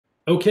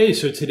Okay,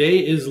 so today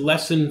is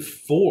lesson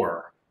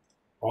 4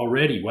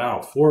 already.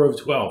 Wow, 4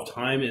 of 12.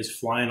 Time is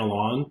flying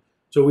along.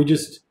 So we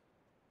just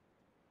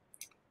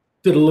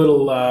did a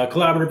little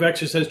collaborative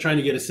exercise trying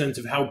to get a sense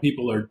of how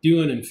people are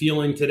doing and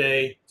feeling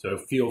today. So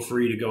feel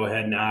free to go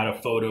ahead and add a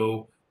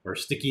photo or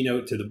sticky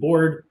note to the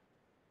board.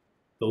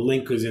 The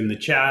link was in the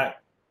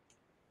chat.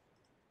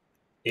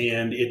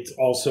 And it's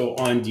also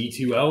on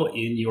D2L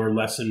in your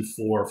lesson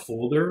 4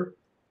 folder.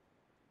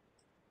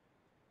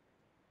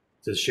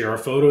 It says share a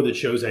photo that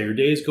shows how your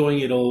day is going.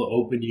 It'll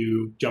open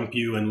you, jump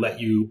you, and let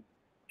you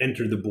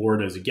enter the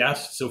board as a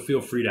guest. So feel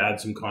free to add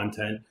some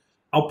content.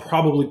 I'll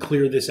probably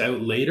clear this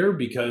out later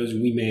because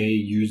we may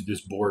use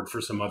this board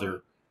for some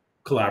other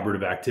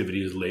collaborative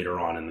activities later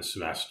on in the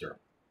semester.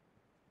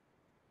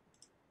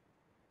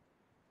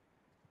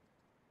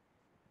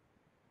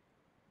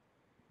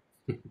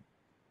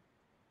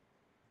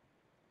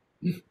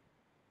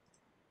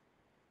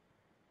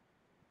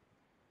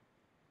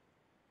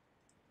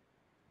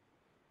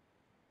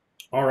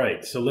 All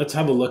right, so let's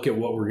have a look at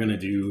what we're going to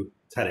do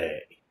today.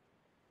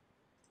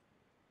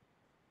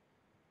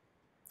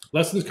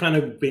 Lesson's kind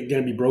of going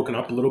to be broken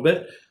up a little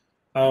bit.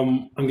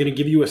 I'm going to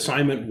give you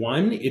assignment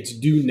 1. It's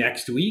due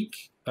next week.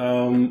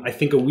 I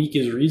think a week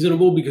is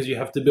reasonable because you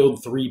have to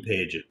build 3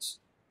 pages.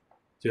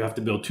 So you have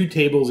to build 2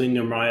 tables in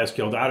your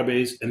MySQL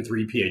database and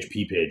 3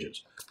 PHP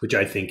pages, which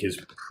I think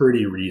is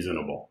pretty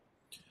reasonable.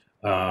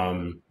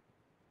 We're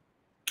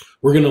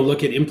going to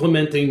look at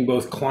implementing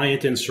both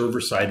client and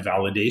server-side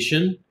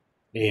validation,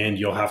 and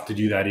you'll have to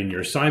do that in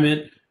your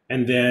assignment.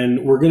 And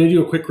then we're going to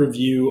do a quick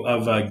review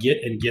of Git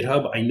and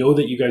GitHub. I know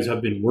that you guys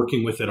have been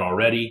working with it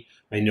already.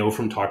 I know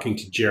from talking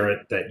to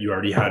Jarrett that you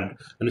already had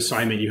an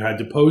assignment you had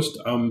to post,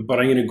 but I'm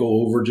going to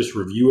go over, just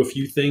review a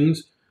few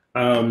things,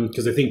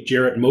 because I think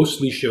Jarrett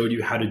mostly showed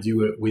you how to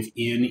do it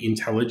within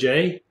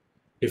IntelliJ,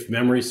 if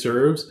memory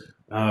serves.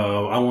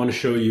 I want to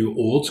show you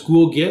old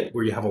school Git,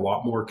 where you have a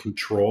lot more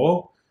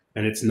control.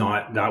 And it's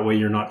not that way,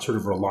 you're not sort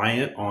of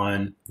reliant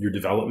on your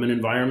development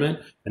environment.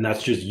 And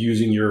that's just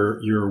using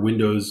your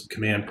Windows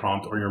command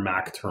prompt or your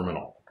Mac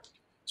terminal.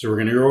 So we're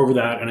going to go over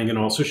that. And I'm going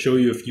to also show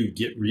you a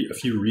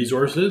few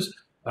resources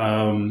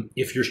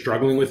if you're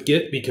struggling with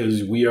Git,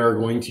 because we are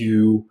going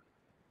to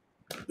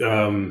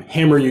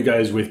hammer you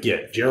guys with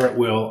Git. Jarrett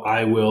will,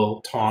 I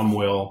will, Tom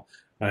will,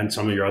 and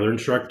some of your other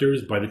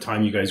instructors. By the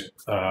time you guys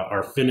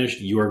are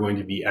finished, you are going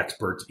to be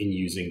experts in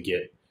using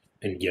Git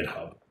and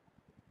GitHub.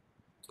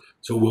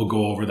 So we'll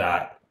go over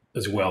that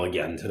as well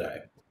again today.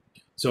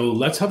 So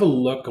let's have a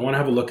look. I want to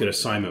have a look at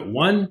assignment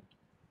 1.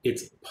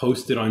 It's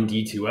posted on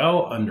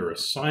D2L under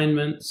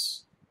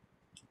assignments.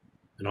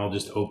 And I'll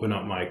just open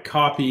up my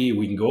copy.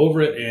 We can go over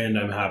it, and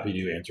I'm happy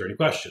to answer any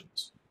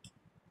questions.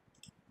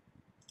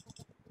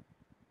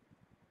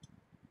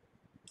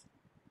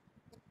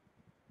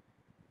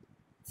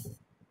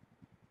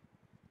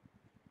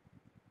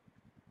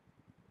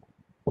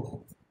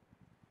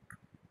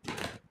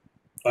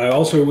 I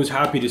also was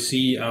happy to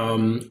see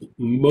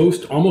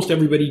almost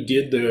everybody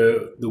did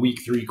the week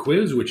 3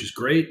 quiz, which is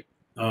great.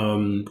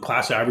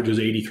 Class average was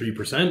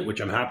 83%,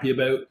 which I'm happy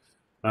about.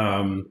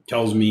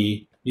 Tells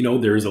me,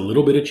 there's a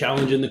little bit of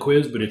challenge in the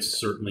quiz, but it's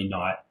certainly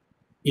not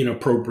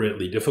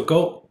inappropriately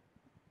difficult,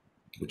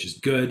 which is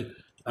good.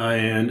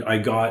 And I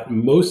got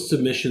most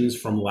submissions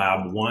from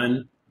Lab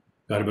 1.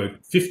 Got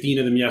about 15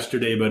 of them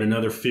yesterday, about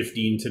another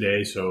 15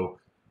 today. So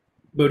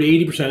about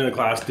 80% of the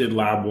class did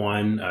Lab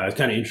 1. It's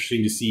kind of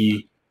interesting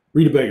to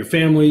read about your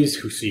families,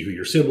 see who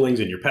your siblings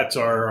and your pets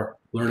are,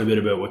 learn a bit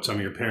about what some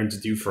of your parents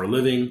do for a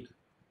living.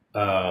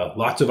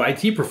 Lots of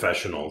IT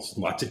professionals,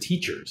 lots of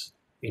teachers,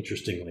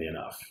 interestingly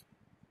enough,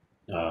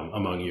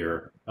 in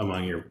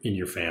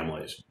your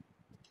families.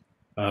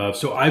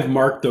 So I've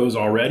marked those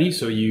already,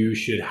 so you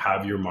should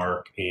have your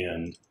mark,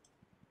 and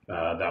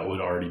that would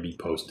already be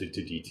posted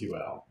to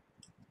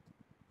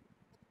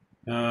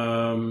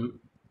D2L.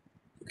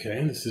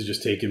 Okay, this is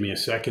just taking me a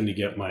second to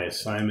get my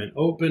assignment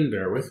open.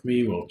 Bear with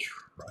me, we'll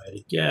try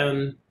it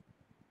again.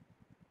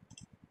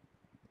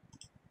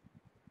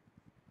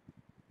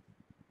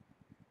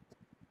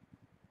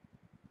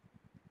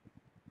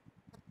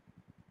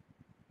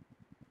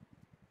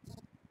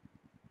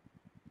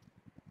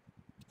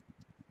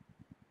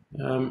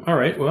 All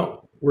right,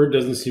 well, Word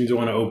doesn't seem to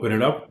want to open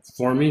it up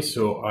for me,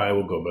 so I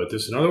will go about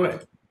this another way.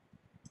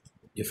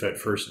 If at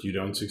first you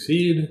don't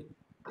succeed,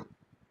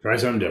 try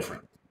something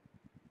different.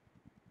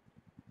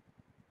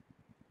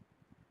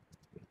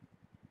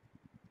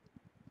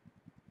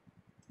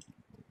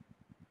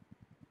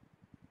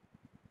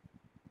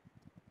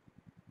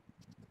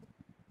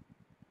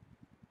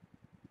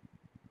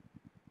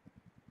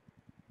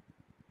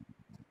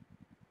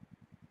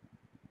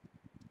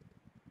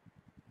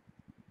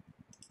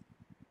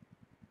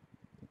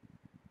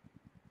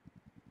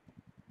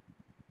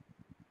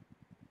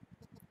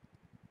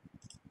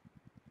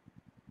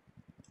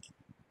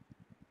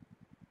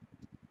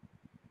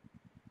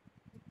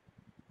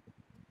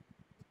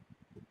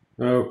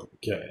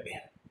 Okay,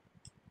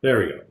 there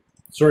we go.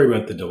 Sorry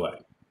about the delay.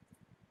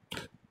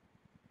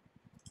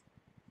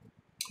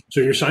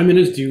 So your assignment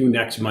is due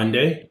next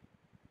Monday.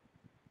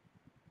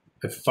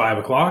 at 5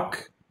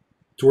 o'clock.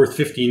 It's worth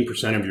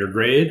 15% of your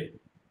grade.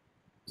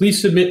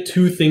 Please submit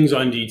 2 things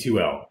on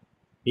D2L.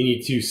 You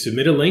need to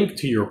submit a link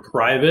to your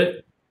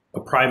private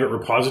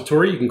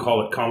repository. You can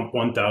call it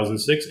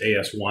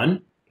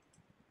COMP1006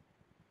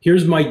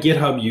 Here's my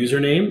GitHub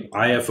username,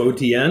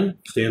 IFOTN,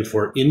 stands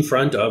for in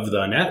front of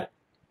the net.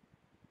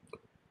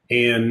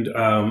 And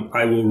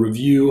I will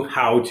review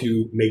how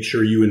to make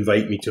sure you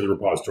invite me to the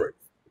repository.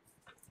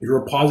 Your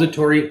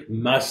repository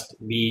must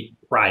be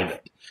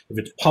private. If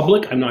it's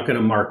public, I'm not going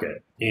to mark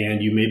it.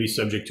 And you may be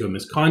subject to a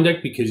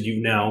misconduct because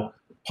you've now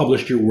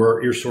published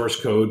your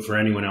source code for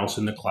anyone else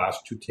in the class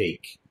to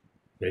take.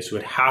 Okay, so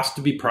it has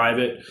to be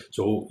private.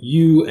 So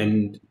you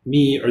and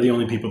me are the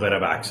only people that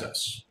have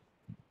access.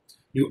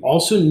 You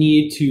also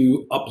need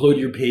to upload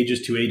your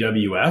pages to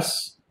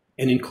AWS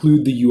and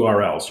include the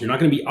URL. So you're not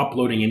going to be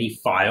uploading any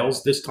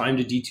files this time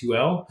to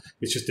D2L.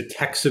 It's just a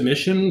text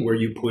submission where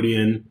you put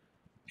in,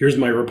 here's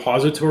my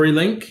repository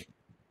link,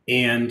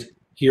 and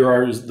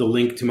here is the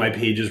link to my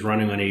pages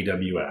running on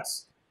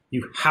AWS.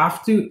 You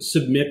have to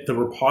submit the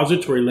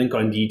repository link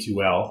on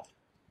D2L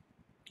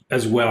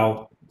as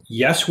well.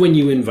 Yes, when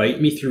you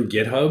invite me through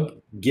GitHub,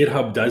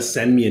 GitHub does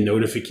send me a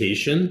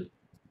notification,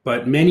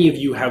 but many of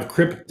you have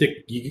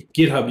cryptic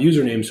GitHub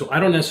usernames, so I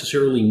don't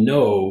necessarily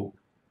know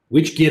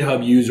which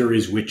GitHub user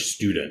is which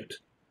student.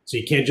 So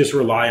you can't just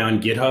rely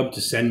on GitHub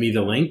to send me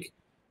the link.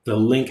 The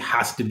link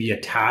has to be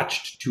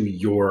attached to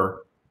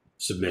your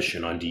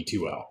submission on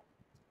D2L.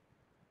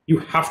 You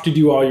have to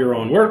do all your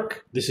own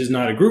work. This is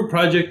not a group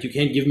project. You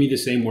can't give me the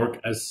same work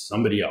as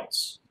somebody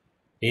else.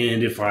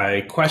 And if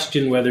I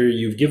question whether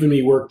you've given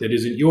me work that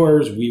isn't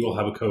yours, we will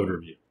have a code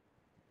review.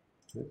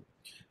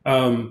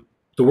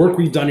 The work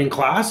we've done in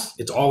class,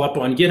 it's all up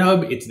on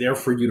GitHub. It's there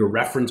for you to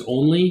reference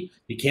only.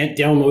 You can't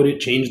download it,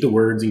 change the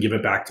words, and give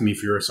it back to me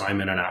for your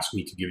assignment and ask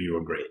me to give you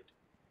a grade.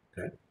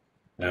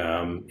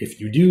 Okay? If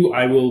you do,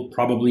 I will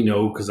probably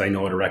know because I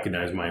know how to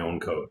recognize my own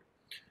code.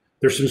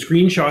 There's some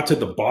screenshots at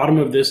the bottom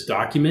of this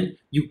document.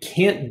 You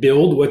can't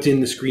build what's in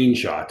the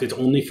screenshot. It's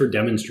only for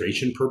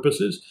demonstration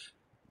purposes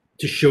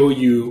to show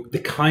you the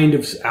kind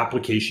of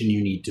application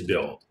you need to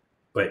build.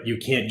 But you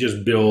can't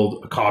just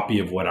build a copy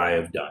of what I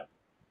have done.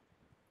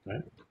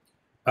 Right?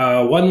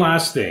 One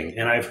last thing,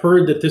 and I've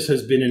heard that this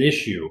has been an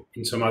issue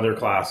in some other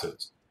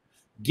classes.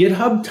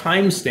 GitHub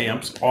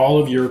timestamps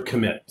all of your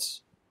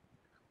commits.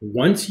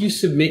 Once you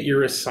submit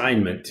your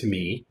assignment to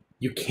me,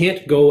 you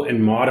can't go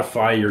and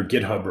modify your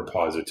GitHub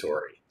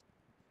repository.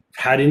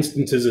 I've had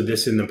instances of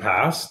this in the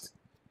past.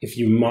 If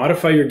you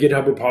modify your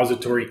GitHub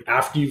repository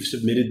after you've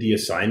submitted the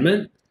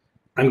assignment,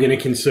 I'm going to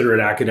consider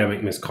it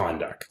academic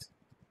misconduct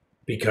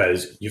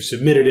because you've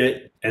submitted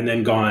it and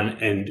then gone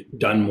and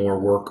done more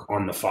work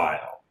on the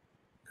file.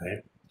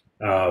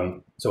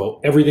 Okay? So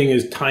everything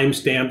is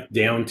timestamped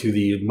down to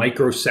the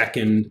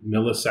microsecond,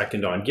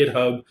 millisecond on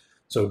GitHub.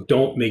 So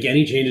don't make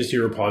any changes to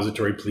your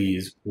repository,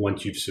 please,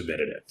 once you've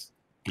submitted it.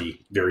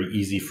 Be very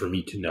easy for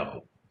me to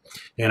know.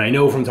 And I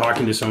know from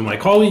talking to some of my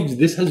colleagues,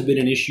 this has been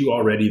an issue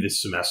already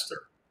this semester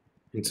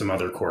in some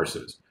other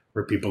courses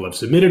where people have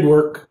submitted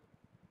work,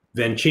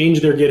 then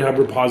changed their GitHub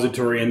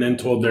repository, and then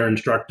told their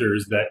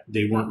instructors that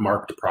they weren't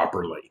marked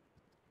properly.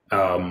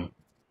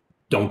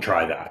 Don't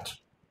try that.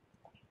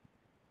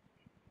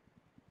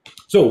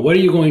 So what are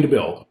you going to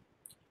build?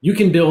 You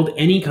can build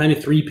any kind of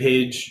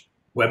 3-page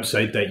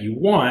website that you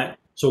want,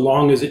 so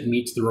long as it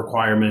meets the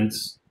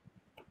requirements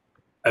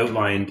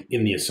outlined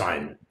in the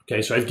assignment.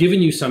 Okay, so I've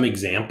given you some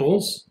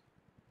examples,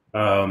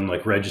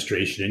 like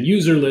registration and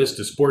user list,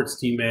 a sports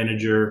team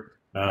manager,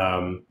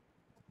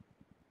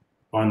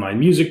 online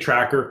music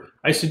tracker.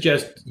 I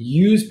suggest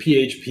use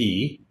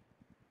PHP.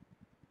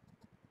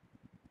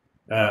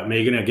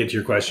 Megan, I'll get to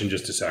your question in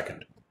just a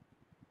second.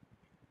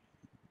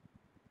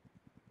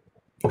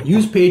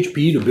 Use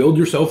PHP to build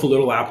yourself a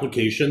little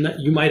application that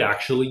you might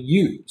actually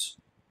use.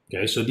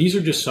 Okay, so these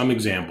are just some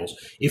examples.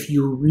 If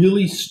you're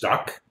really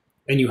stuck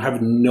and you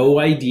have no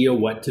idea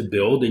what to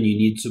build and you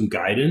need some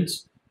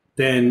guidance,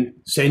 then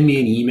send me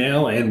an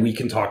email and we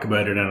can talk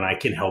about it and I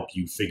can help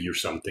you figure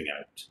something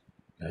out.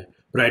 Okay?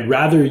 But I'd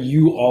rather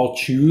you all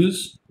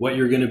choose what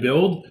you're going to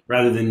build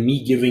rather than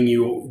me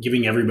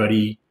giving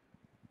everybody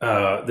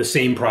the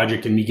same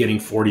project and me getting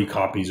 40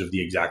 copies of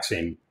the exact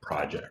same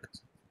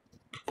project.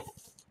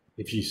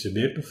 If you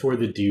submit before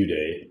the due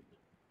date,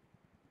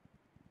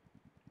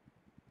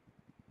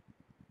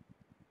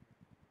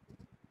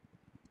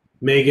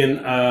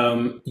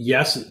 Megan,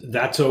 yes,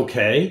 that's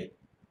okay.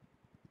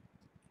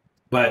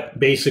 But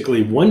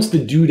basically, once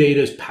the due date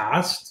is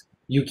passed,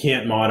 you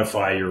can't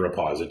modify your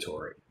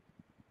repository.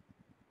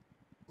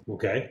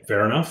 Okay,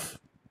 fair enough?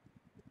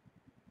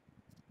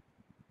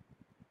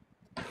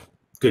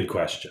 Good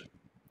question.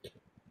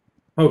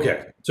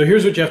 Okay, so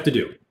here's what you have to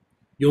do.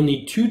 You'll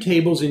need 2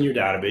 tables in your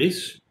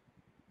database.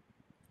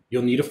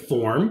 You'll need a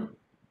form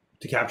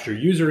to capture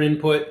user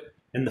input,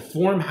 and the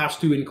form has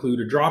to include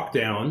a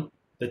drop-down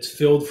that's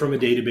filled from a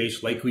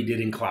database like we did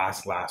in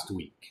class last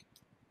week.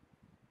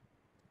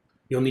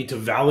 You'll need to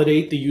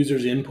validate the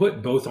user's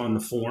input both on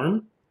the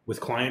form with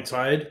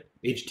client-side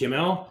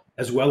HTML,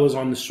 as well as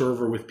on the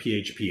server with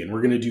PHP. And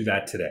we're going to do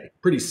that today.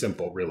 Pretty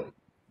simple, really.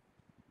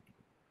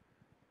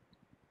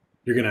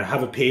 You're going to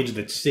have a page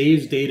that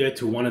saves data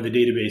to one of the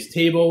database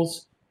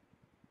tables.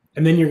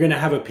 And then you're going to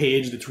have a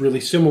page that's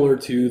really similar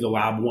to the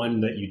lab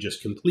one that you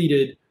just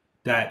completed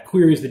that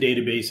queries the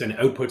database and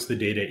outputs the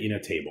data in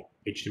a table,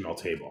 HTML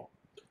table.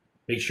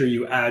 Make sure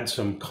you add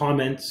some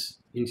comments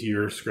into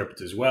your script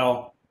as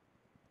well.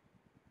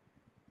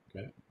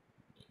 Okay.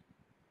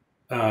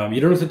 You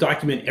don't have to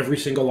document every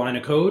single line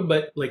of code,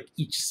 but like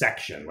each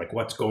section, like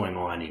what's going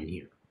on in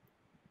here.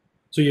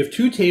 So you have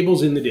two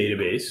tables in the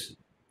database,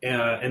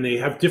 and they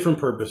have different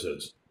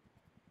purposes.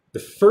 The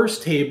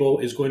first table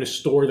is going to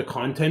store the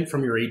content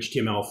from your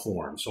HTML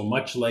form. So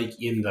much like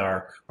in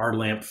our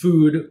LAMP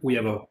food, we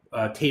have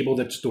a table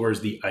that stores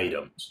the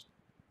items.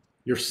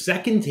 Your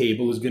second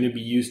table is going to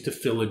be used to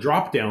fill a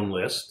drop-down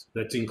list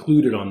that's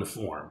included on the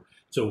form.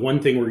 So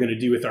one thing we're going to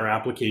do with our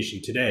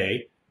application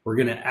today, we're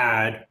going to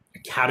add a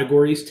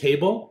categories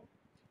table.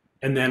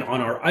 And then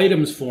on our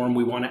items form,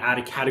 we want to add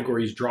a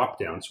categories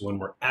drop-down. So when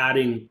we're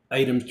adding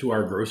items to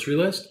our grocery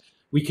list,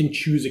 we can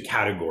choose a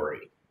category,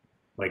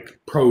 like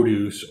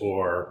produce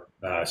or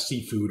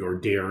seafood or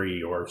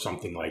dairy or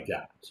something like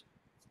that.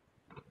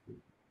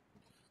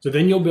 So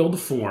then you'll build a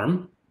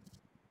form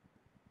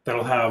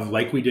that'll have,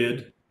 like we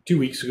did 2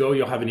 weeks ago,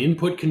 you'll have an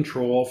input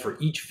control for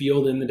each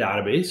field in the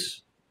database.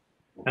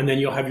 And then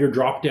you'll have your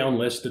drop-down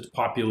list that's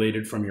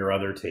populated from your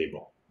other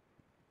table.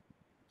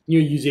 You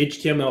use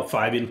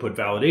HTML5 input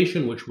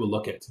validation, which we'll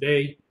look at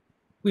today.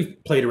 We've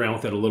played around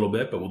with it a little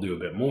bit, but we'll do a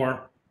bit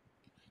more.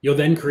 You'll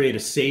then create a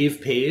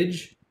save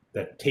page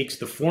that takes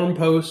the form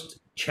post,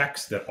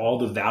 checks that all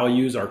the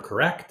values are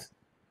correct,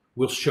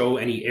 will show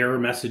any error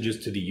messages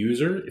to the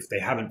user if they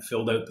haven't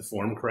filled out the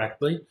form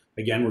correctly.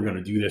 Again, we're going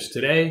to do this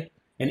today.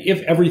 And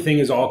if everything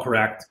is all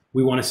correct,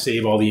 we want to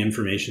save all the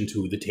information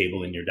to the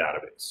table in your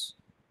database.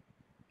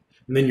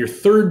 And then your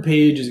third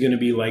page is going to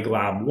be like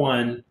lab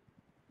one.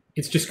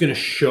 It's just going to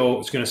show,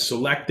 it's going to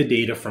select the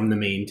data from the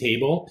main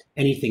table.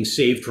 Anything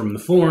saved from the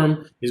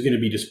form is going to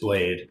be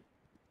displayed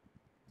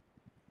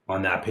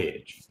on that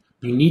page.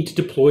 You need to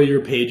deploy your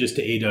pages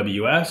to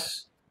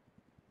AWS.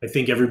 I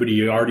think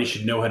everybody already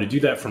should know how to do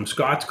that from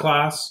Scott's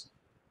class.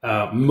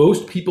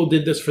 Most people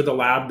did this for the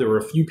lab. There were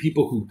a few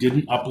people who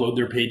didn't upload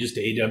their pages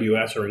to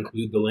AWS or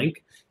include the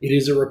link. It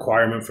is a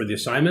requirement for the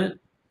assignment.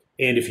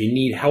 And if you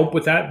need help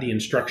with that, the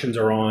instructions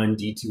are on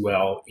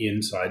D2L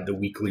inside the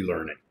weekly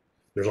learning.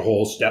 There's a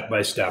whole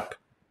step-by-step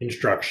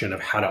instruction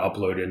of how to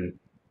upload and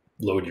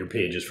load your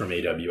pages from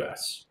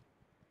AWS.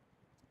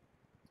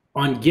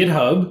 On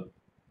GitHub,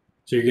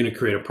 so you're going to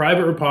create a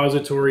private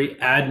repository,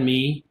 add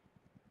me.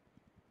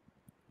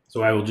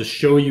 So I will just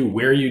show you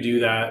where you do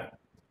that.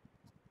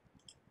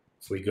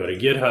 If we go to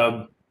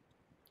GitHub,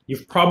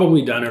 you've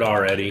probably done it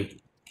already.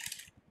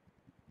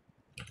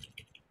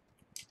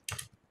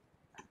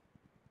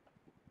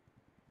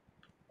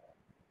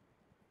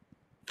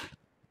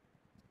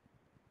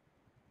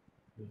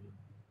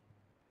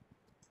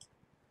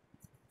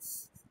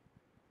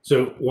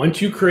 So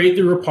once you create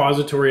the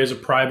repository as a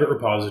private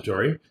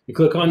repository, you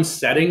click on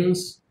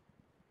Settings,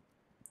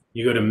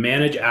 you go to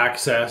Manage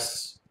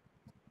Access,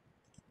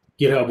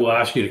 GitHub will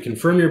ask you to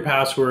confirm your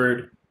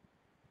password,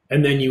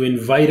 and then you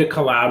invite a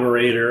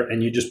collaborator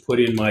and you just put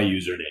in my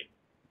username.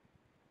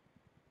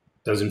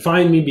 Doesn't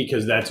find me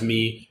because that's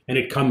me, and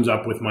it comes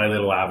up with my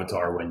little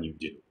avatar when you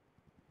do.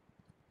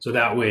 So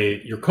that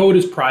way your code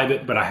is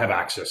private, but I have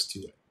access to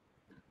it.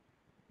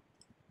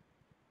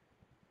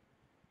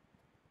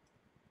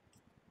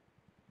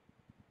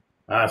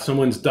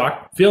 Someone's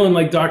feeling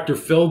like Dr.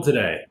 Phil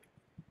today.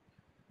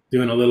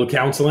 Doing a little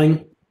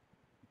counseling,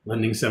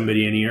 lending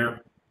somebody an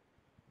ear.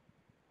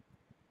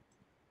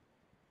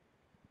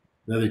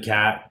 Another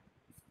cat.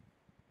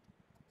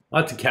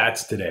 Lots of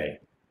cats today.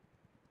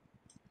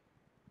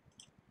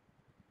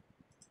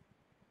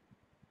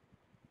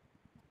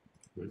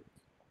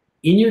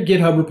 In your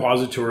GitHub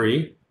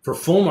repository, for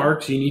full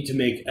marks, you need to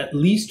make at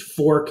least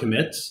 4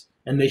 commits,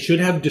 and they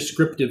should have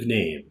descriptive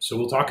names. So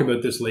we'll talk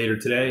about this later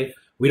today.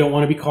 We don't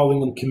want to be calling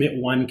them commit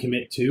 1,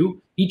 commit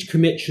 2. Each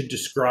commit should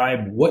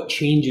describe what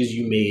changes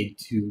you made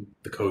to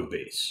the code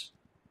base.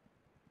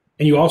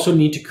 And you also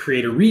need to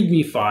create a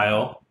README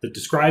file that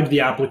describes the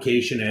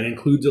application and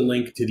includes a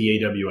link to the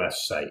AWS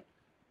site.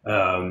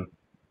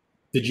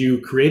 Did you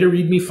create a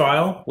README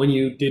file when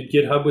you did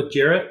GitHub with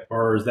Jarrett,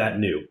 or is that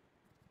new?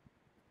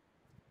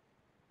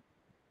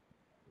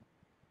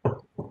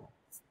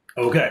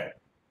 Okay.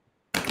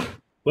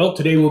 Well,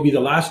 today will be the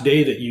last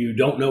day that you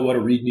don't know what a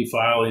README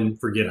file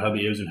for GitHub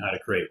is and how to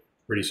create it.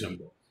 Pretty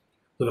simple.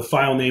 So the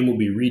file name will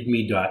be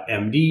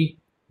readme.md.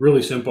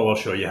 Really simple. I'll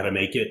show you how to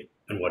make it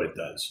and what it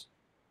does.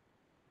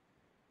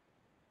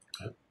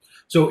 Okay.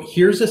 So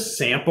here's a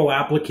sample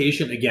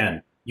application.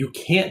 Again, you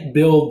can't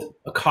build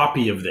a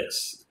copy of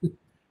this.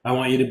 I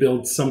want you to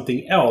build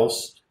something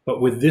else, but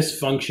with this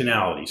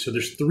functionality. So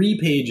there's 3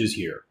 pages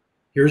here.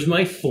 Here's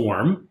my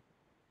form.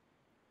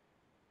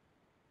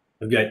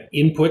 I've got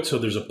input, so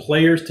there's a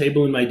players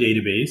table in my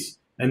database.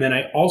 And then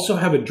I also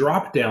have a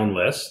drop-down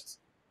list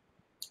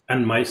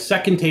And my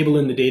second table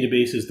in the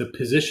database is the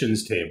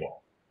positions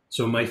table.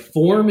 So my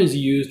form is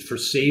used for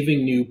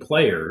saving new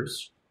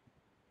players,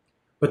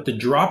 but the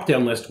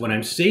drop-down list, when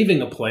I'm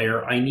saving a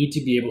player, I need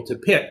to be able to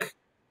pick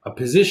a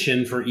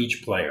position for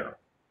each player.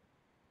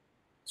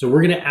 So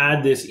we're going to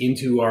add this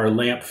into our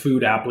LAMP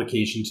food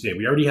application today.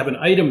 We already have an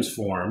items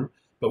form,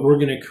 but we're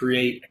going to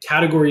create a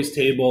categories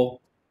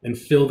table and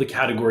fill the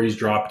categories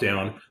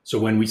drop-down. So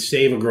when we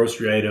save a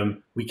grocery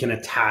item, we can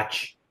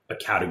attach a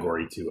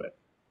category to it.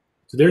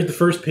 So there's the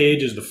first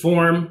page is the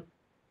form.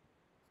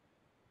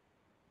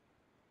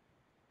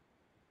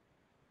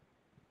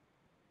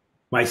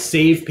 My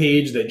save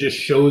page that just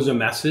shows a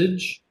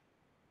message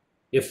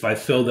if I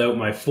filled out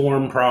my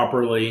form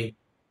properly.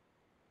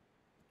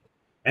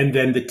 And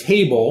then the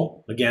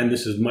table, again,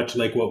 this is much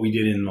like what we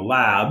did in the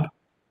lab,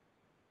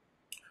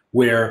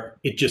 where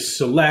it just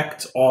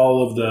selects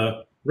all of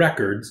the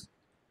records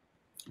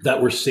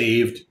that were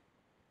saved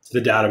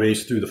to the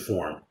database through the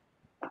form.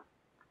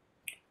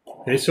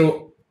 Okay,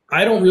 so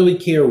I don't really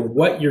care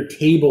what your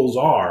tables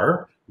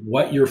are,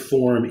 what your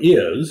form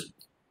is,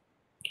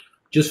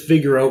 just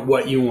figure out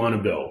what you want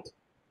to build.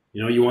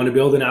 You know, you want to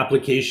build an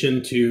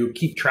application to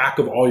keep track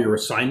of all your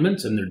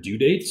assignments and their due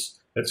dates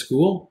at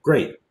school?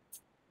 Great.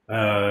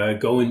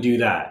 Go and do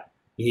that.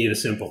 You need a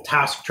simple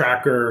task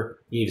tracker.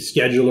 You need a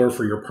scheduler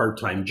for your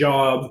part-time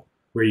job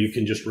where you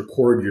can just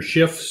record your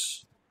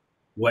shifts.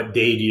 What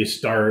day do you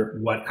start?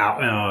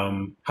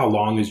 How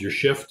long is your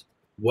shift?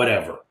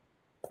 Whatever.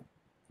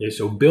 Okay,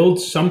 so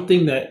build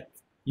something that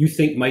you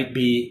think might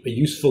be a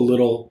useful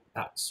little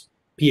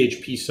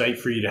PHP site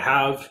for you to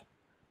have.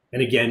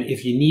 And again,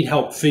 if you need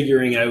help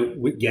figuring out,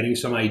 getting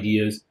some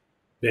ideas,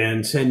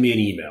 then send me an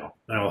email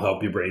and I'll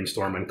help you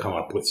brainstorm and come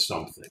up with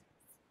something.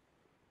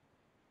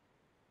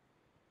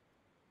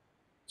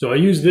 So I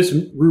use this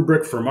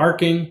rubric for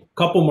marking, a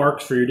couple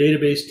marks for your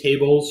database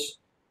tables,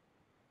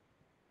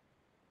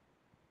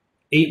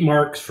 8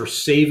 marks for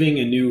saving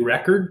a new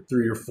record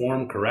through your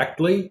form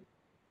correctly,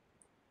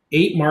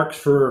 8 marks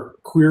for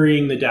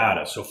querying the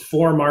data. So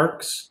 4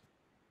 marks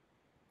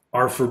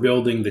are for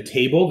building the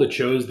table that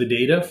shows the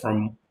data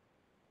from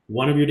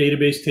one of your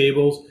database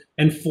tables,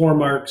 and 4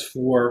 marks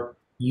for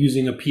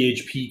using a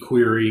PHP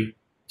query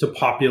to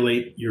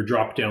populate your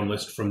drop-down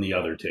list from the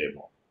other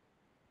table.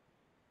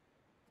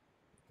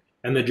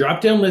 And the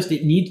drop-down list,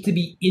 it needs to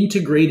be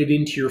integrated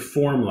into your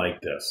form like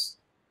this.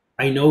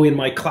 I know in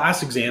my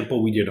class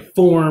example, we did a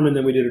form and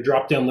then we did a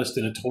drop-down list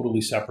in a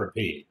totally separate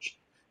page.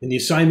 In the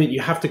assignment,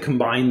 you have to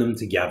combine them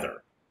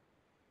together.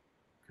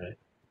 Okay.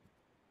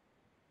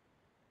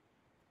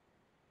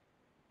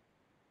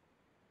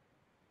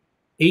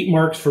 8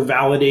 marks for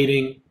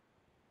validating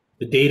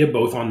the data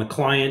both on the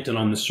client and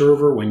on the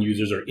server when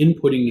users are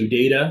inputting new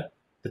data,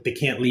 that they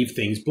can't leave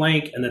things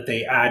blank, and that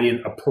they add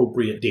in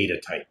appropriate data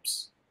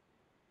types.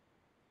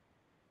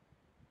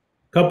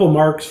 Couple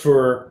marks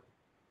for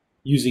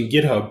using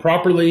GitHub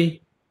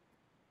properly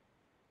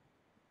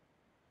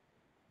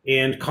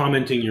and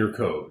commenting your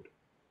code.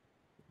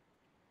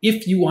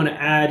 If you want to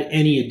add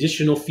any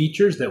additional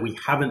features that we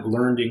haven't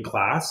learned in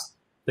class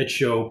that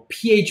show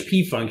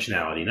PHP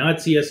functionality, not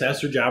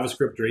CSS or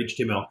JavaScript or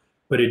HTML,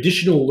 but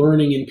additional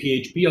learning in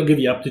PHP, I'll give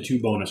you up to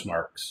 2 bonus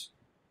marks.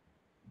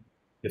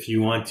 If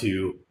you want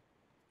to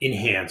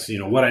enhance, you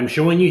know, what I'm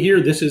showing you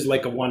here, this is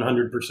like a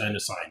 100%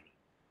 assignment.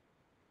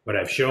 What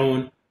I've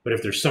shown, but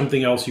if there's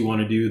something else you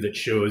want to do that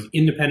shows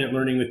independent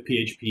learning with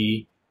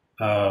PHP,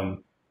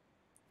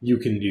 you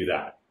can do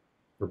that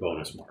for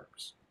bonus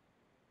marks.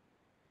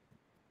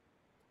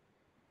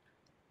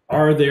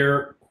 Are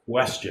there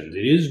questions?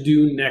 It is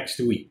due next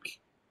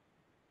week.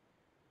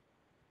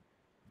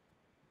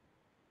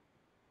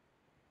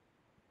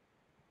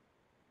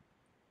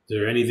 Is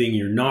there anything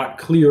you're not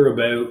clear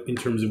about in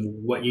terms of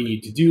what you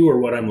need to do or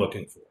what I'm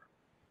looking for?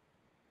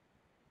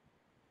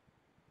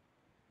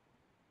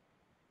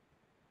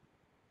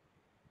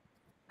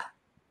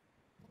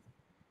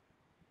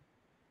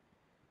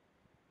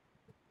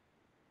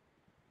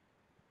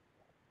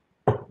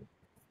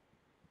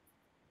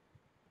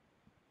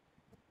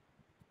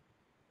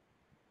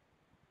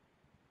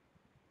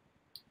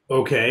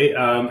 Okay,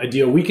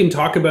 Adil, we can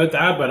talk about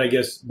that,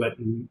 but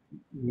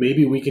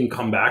maybe we can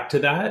come back to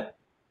that,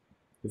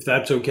 if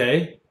that's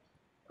okay.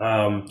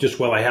 Just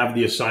while I have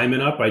the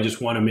assignment up, I just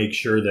want to make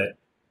sure that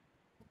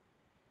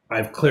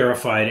I've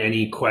clarified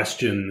any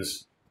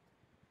questions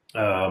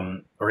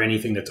or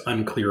anything that's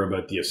unclear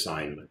about the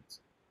assignment.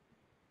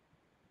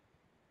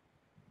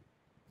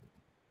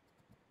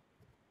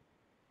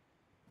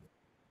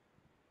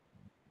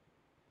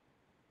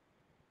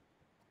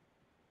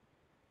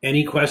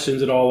 Any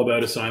questions at all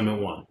about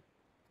assignment 1?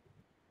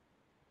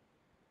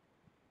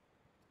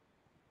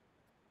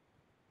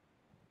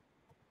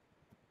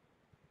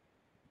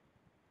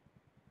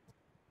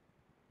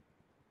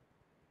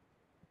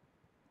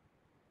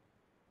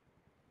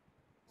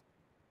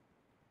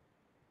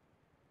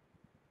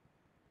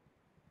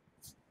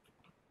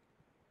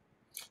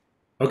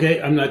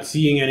 Okay, I'm not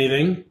seeing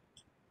anything.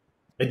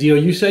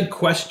 Adil, you said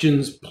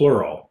questions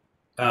plural.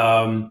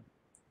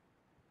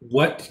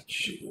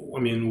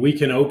 We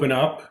can open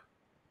up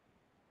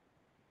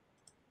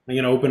I'm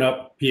going to open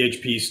up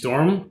PHP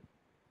Storm,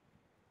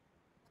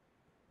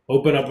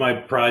 open up my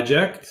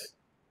project.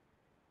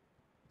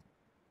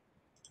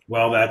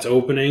 While that's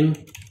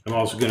opening, I'm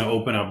also going to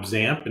open up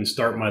XAMPP and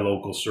start my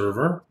local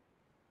server.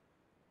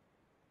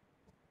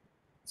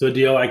 So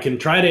Deal, I can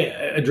try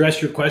to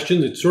address your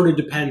questions. It sort of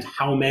depends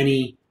how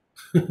many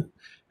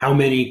how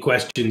many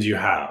questions you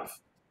have.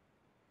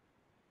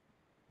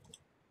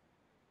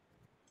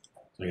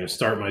 I'm going to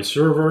start my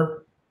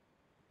server.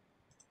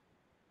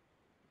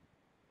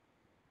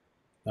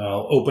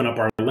 I'll open up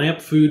our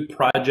lamp food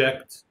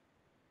project.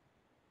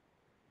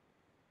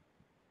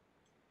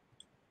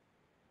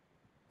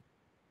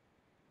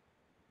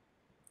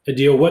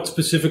 Adil, what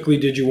specifically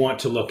did you want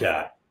to look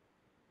at?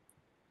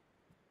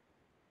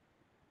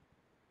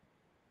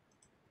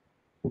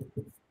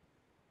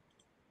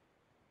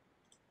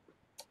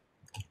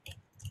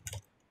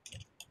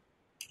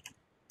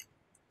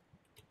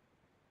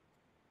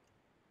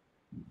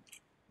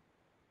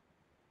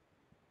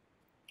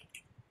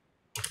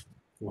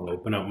 I'll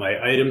open up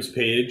my items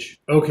page.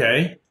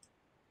 Okay.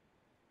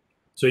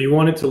 So you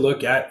wanted to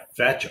look at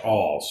fetch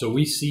all. So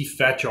we see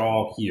fetch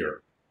all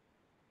here.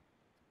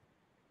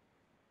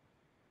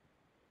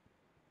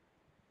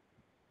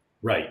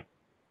 Right.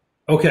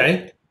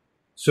 Okay.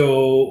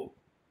 So,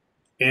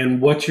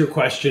 and what's your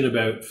question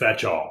about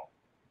fetch all?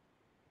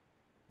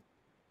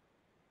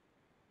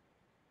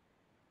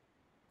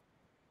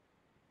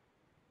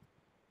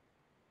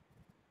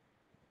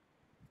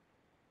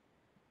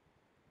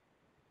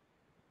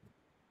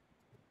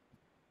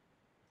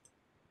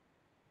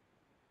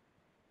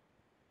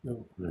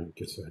 No, I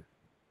guess I.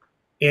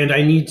 And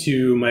I need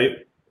to,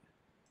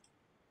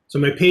 so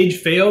my page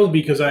failed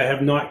because I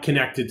have not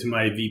connected to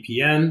my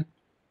VPN,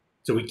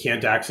 so we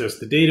can't access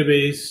the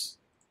database.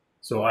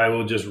 So I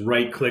will just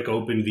right-click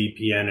Open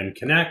VPN and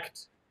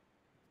connect.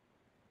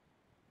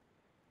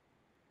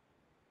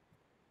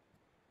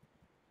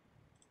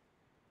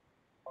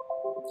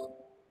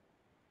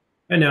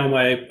 And now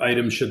my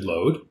item should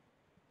load.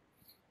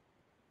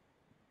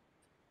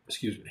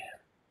 Excuse me.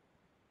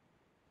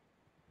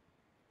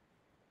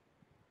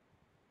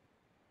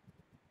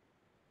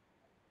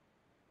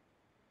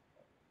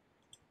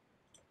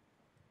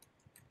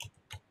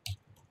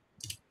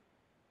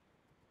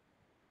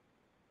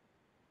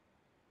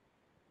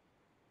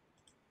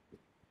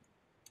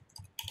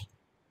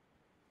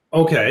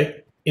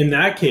 Okay, in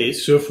that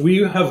case, so if we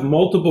have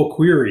multiple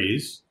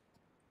queries,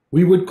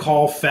 we would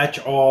call fetch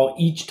all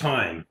each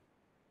time.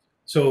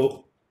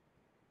 So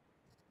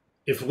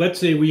if let's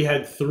say we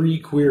had 3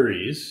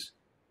 queries,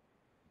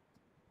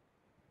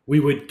 we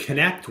would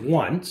connect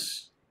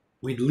once,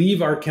 we'd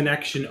leave our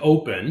connection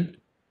open,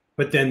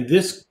 but then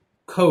this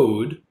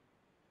code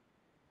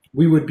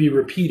we would be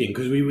repeating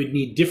because we would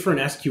need different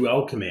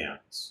SQL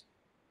commands.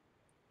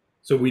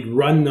 So we'd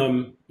run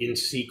them in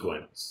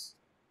sequence.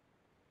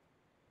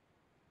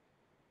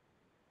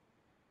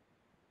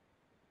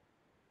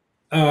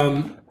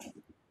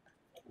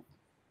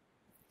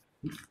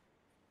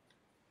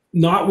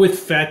 Not with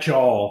fetch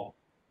all.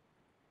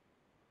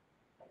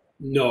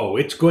 No,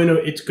 it's going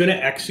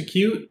to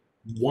execute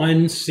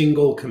one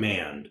single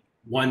command,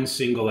 one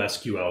single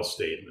SQL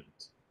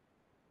statement.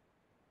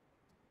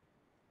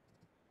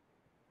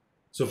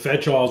 So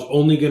fetch all is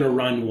only going to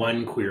run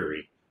one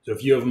query. So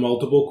if you have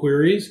multiple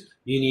queries,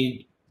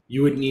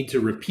 you would need to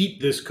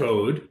repeat this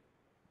code,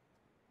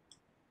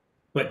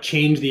 but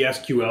change the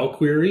SQL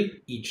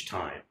query each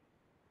time.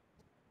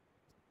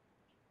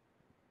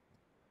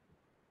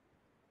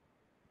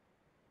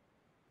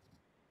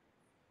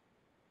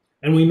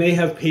 And we may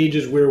have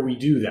pages where we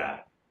do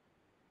that,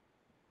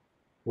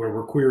 where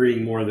we're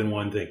querying more than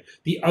one thing.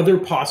 The other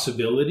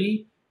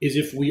possibility is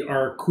if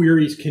our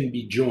queries can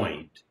be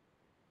joined.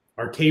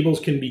 Our tables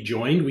can be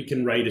joined, we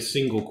can write a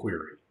single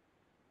query.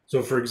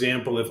 So for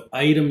example, if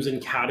items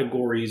and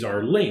categories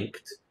are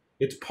linked,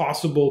 it's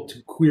possible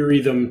to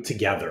query them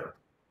together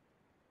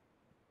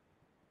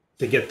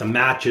to get the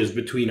matches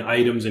between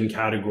items and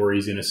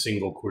categories in a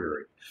single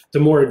query. It's a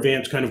more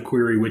advanced kind of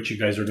query which you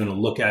guys are going to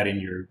look at in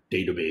your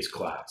database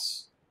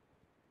class.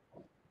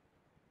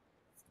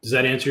 Does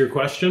that answer your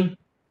question?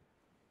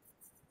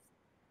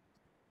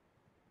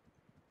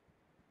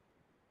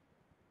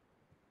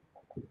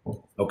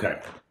 Okay.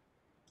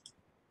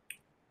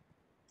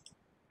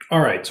 All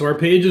right, so our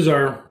pages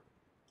are,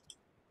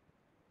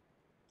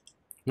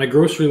 my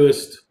grocery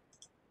list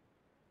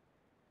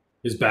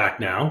is back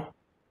now.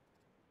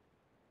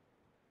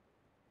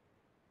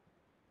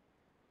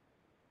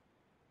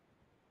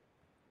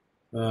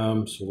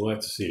 So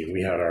let's see,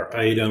 we had our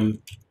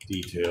item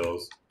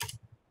details,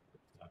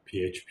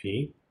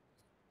 PHP.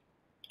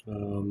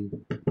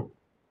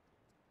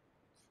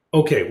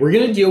 Okay, we're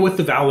going to deal with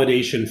the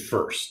validation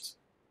first.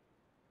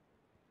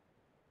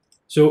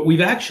 So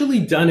we've actually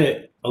done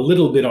it a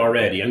little bit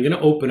already. I'm going to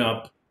open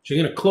up, so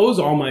I'm going to close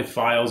all my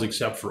files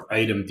except for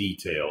item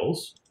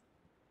details.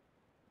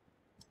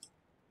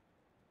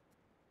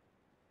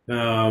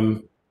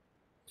 So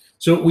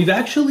we've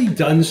actually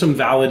done some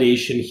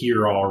validation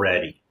here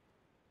already.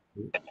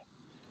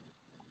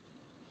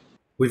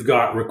 We've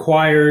got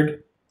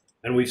required,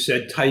 and we've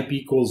said type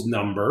equals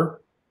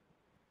number.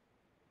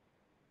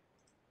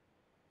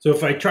 So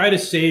if I try to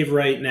save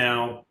right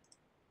now,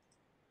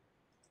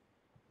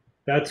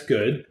 that's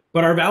good,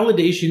 but our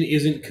validation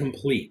isn't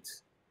complete.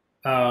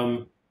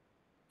 Can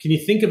you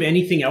think of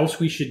anything else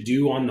we should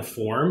do on the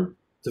form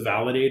to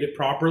validate it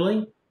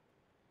properly?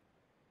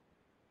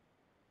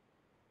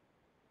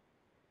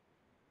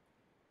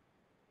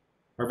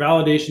 Our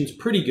validation's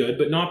pretty good,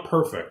 but not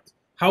perfect.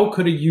 How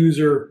could a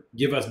user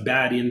give us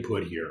bad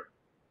input here?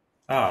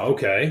 Ah,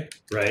 okay,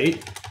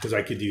 right, because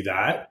I could do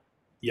that.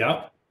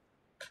 Yep.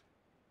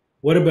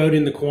 What about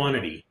in the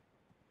quantity?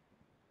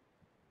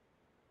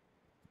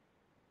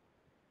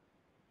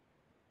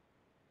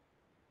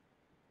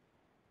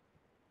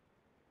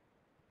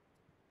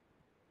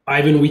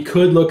 Ivan, we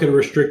could look at a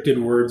restricted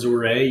words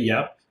array,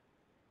 yep.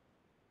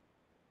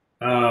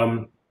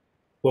 Well,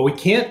 we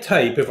can't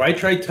type. If I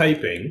try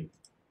typing,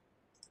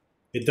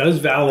 it does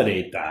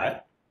validate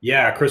that.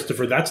 Yeah,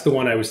 Christopher, that's the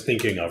one I was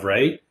thinking of,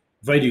 right?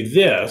 If I do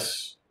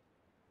this,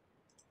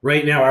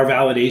 right now our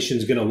validation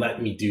is going to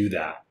let me do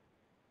that,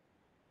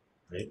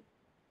 right?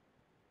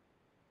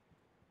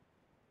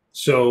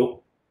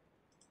 So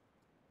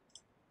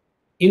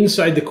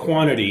inside the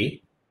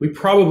quantity, we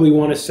probably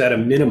want to set a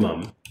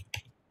minimum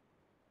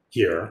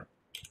here.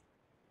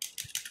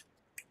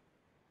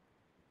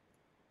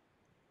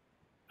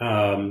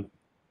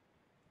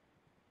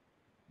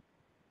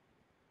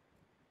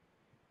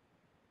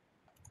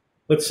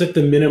 Let's set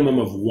the minimum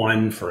of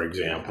 1, for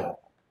example.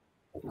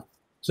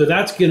 So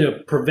that's going to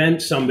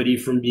prevent somebody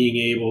from being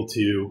able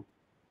to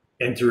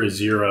enter a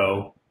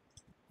 0.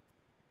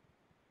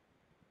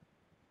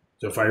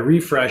 So if I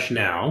refresh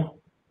now,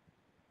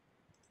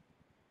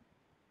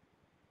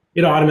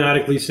 it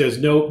automatically says,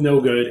 nope, no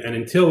good. And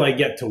until I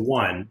get to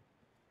 1,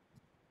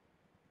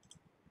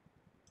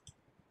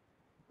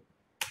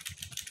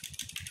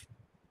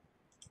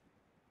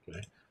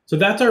 okay. So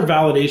that's our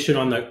validation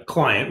on the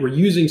client. We're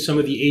using some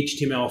of the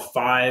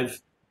HTML5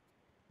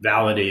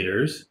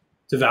 validators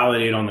to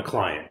validate on the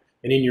client.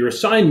 And in your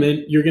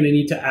assignment, you're going to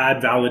need to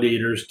add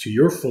validators to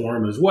your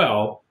form as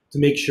well to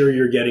make sure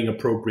you're getting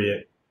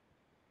appropriate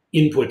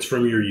inputs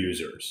from your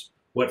users,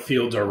 what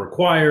fields are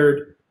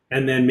required,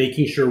 and then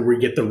making sure we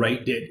get the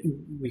right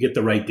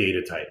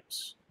data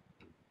types.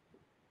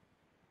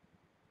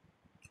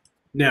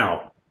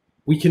 Now,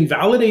 we can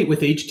validate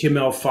with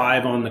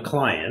HTML5 on the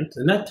client,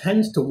 and that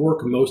tends to work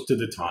most of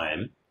the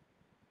time,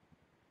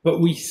 but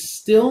we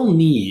still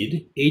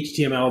need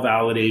HTML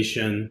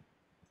validation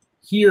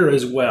here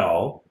as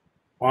well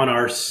on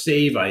our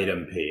save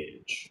item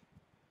page.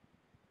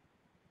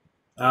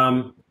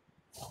 How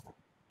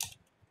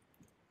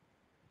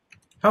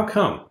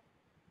come?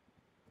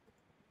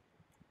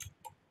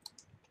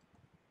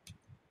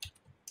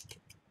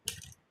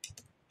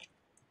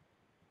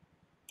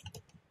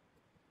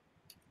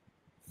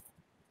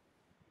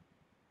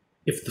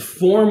 If the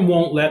form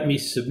won't let me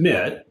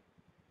submit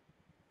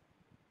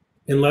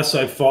unless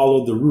I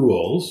followed the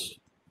rules,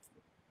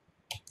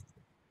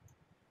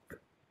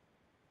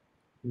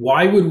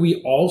 why would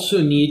we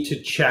also need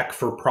to check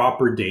for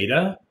proper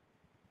data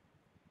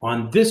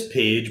on this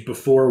page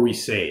before we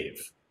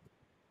save?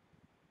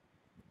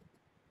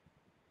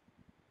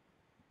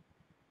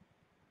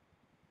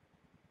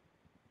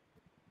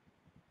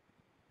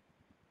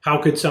 How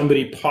could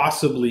somebody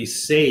possibly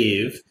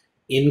save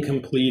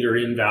incomplete or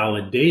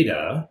invalid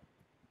data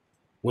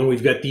when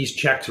we've got these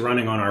checks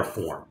running on our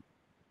form?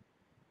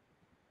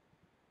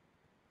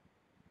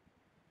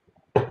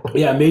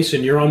 Yeah,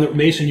 Mason, you're on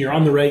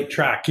the right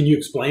track. Can you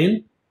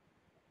explain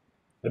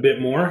a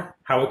bit more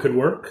how it could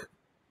work?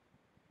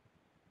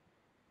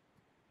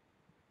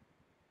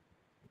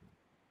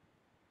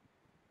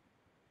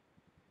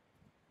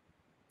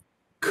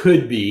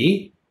 Could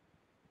be.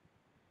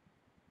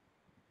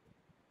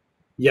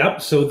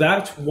 Yep, so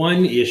that's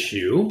one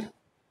issue.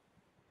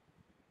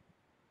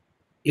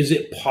 Is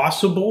it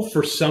possible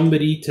for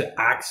somebody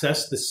to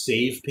access the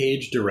save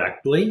page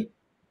directly?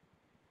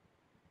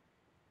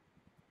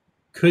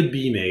 Could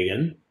be,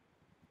 Megan.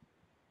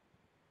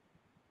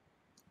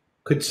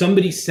 Could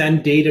somebody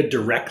send data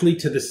directly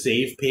to the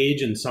save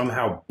page and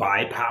somehow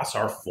bypass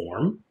our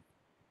form?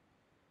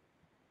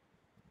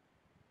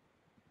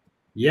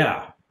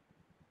 Yeah.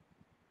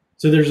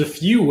 So there's a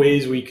few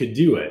ways we could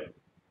do it.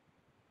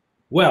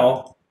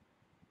 Well,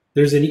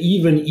 there's an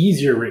even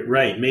easier,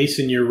 right,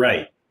 Mason, you're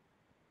right.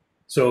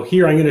 So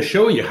here I'm going to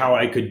show you how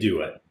I could do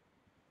it.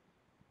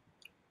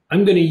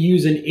 I'm going to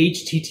use an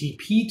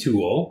HTTP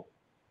tool.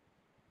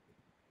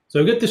 So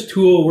I've got this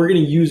tool, we're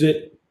going to use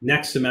it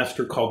next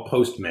semester called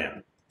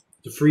Postman.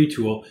 It's a free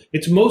tool.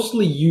 It's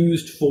mostly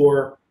used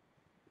for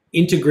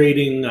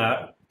integrating,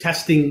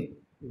 testing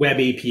web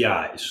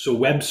APIs, so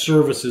web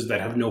services that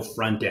have no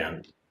front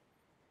end.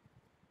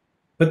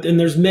 But then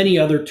there's many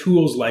other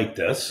tools like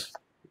this.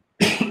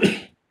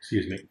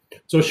 Excuse me.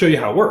 So I'll show you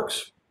how it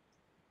works.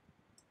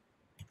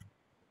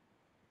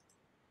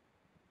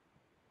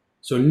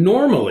 So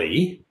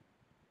normally,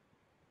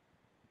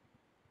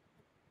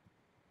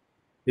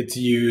 it's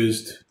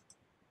used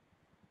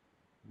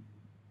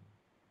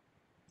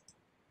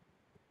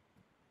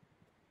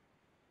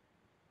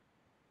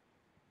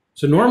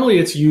So normally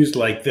it's used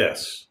like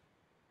this,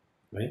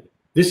 right?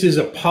 This is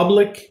a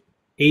public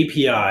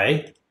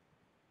API.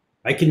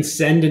 I can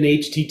send an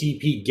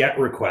HTTP GET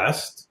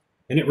request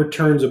and it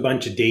returns a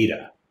bunch of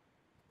data.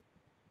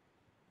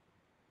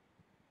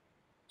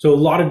 So a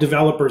lot of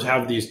developers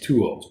have these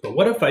tools, but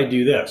what if I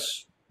do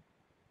this?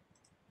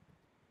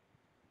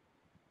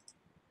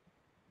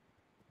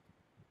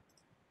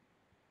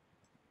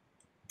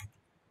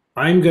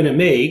 I'm going to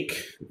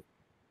make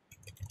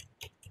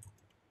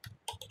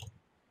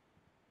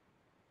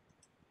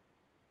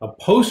a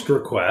post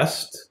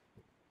request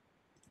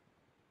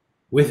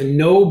with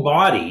no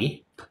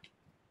body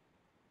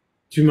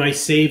to my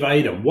save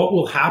item. What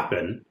will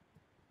happen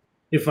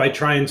if I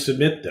try and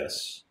submit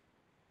this?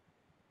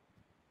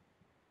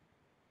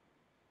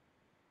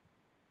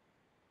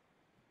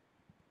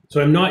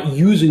 So I'm not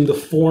using the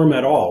form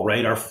at all,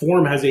 right? Our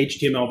form has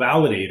HTML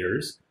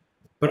validators,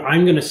 but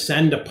I'm going to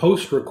send a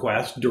post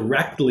request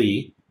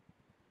directly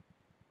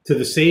to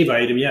the save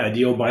item. Yeah,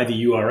 Deal by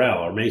the URL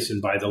or Mason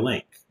by the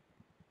link.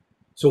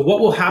 So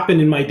what will happen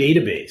in my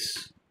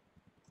database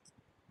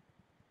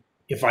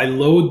if I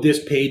load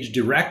this page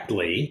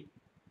directly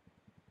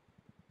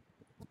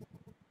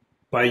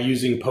by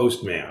using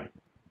Postman,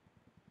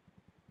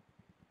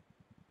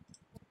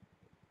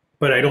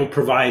 but I don't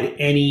provide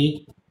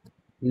any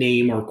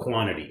name or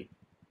quantity?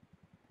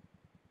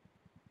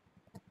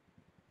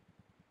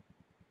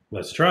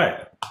 Let's try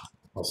it.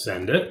 I'll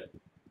send it.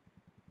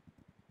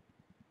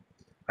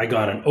 I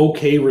got an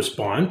OK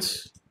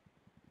response.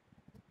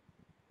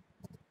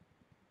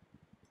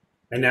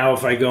 And now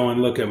if I go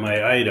and look at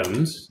my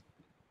items,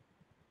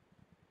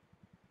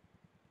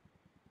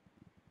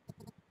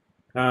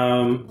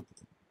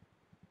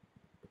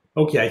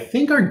 okay, I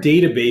think our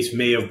database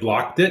may have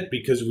blocked it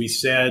because we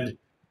said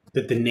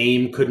that the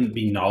name couldn't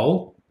be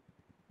null.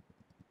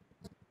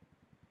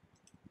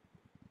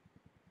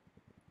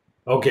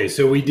 Okay,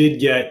 so we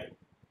did get,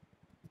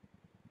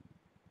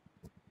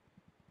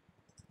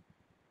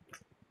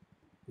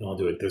 I'll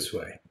do it this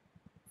way.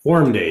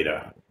 Form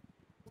data.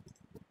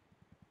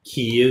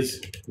 Key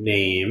is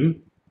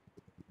name,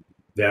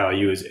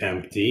 value is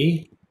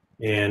empty,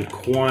 and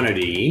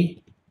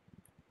quantity,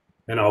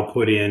 and I'll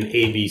put in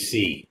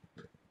ABC,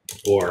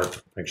 or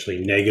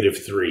actually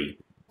 -3.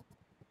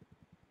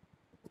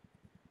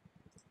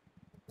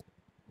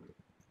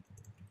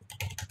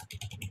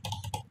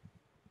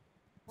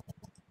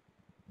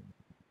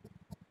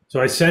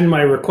 So I send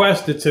my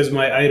request, it says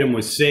my item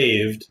was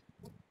saved.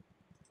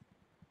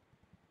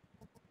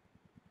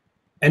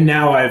 And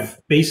now I've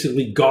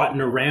basically gotten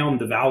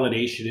around the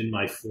validation in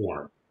my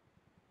form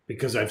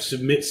because I've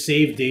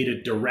saved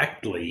data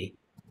directly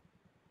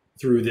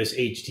through this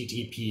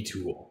HTTP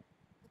tool.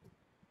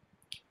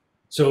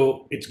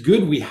 So it's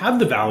good we have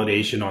the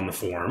validation on the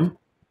form,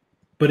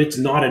 but it's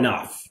not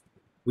enough.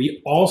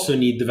 We also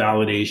need the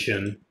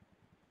validation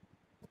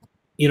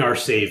in our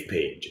save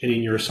page. And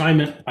in your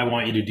assignment, I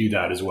want you to do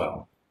that as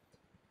well.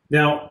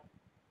 Now,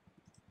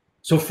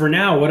 so for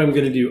now, what I'm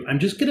going to do, I'm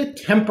just going to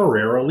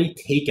temporarily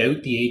take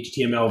out the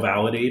HTML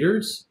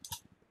validators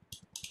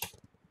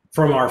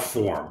from our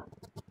form.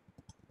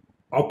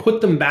 I'll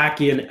put them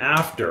back in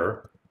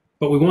after,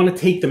 but we want to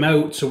take them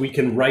out so we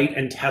can write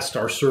and test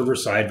our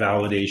server-side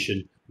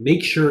validation,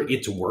 make sure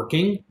it's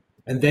working,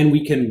 and then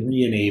we can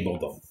re-enable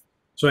them.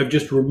 So I've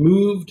just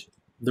removed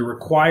the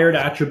required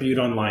attribute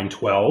on line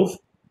 12.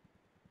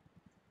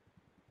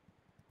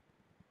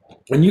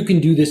 And you can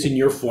do this in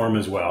your form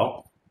as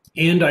well.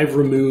 And I've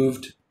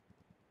removed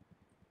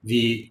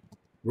the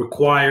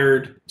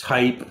required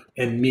type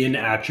and min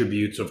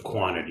attributes of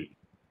quantity.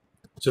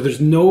 So there's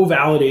no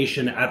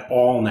validation at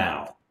all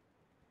now.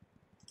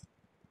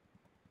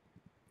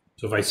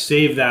 So if I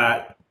save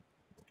that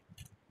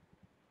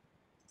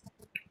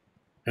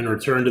and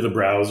return to the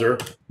browser,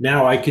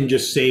 now I can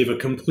just save a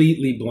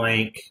completely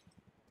blank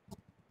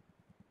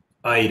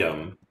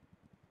item.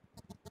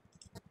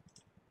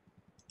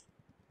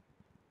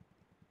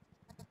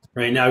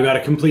 Right now I've got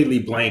a completely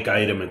blank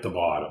item at the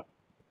bottom.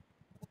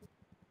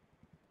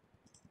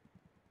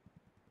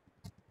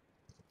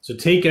 So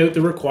take out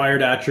the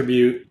required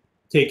attribute,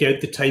 take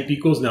out the type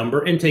equals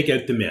number, and take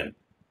out the min.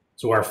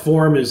 So our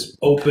form is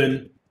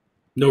open,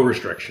 no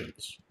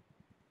restrictions.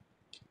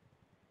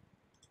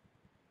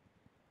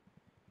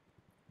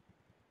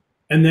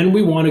 And then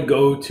we want to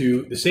go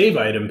to the save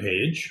item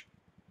page.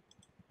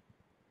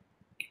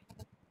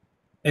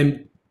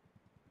 And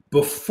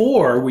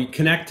before we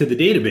connect to the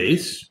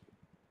database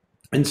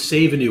and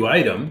save a new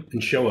item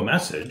and show a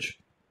message,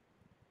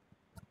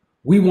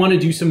 we want to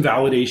do some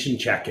validation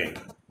checking.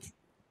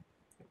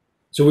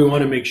 So we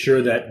want to make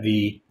sure that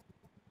the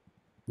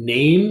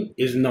name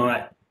is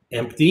not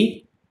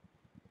empty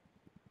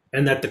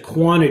and that the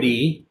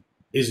quantity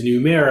is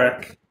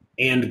numeric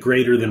and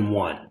greater than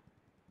 1.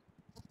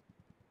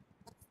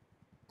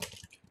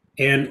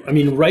 And I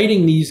mean,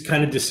 writing these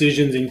kind of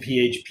decisions in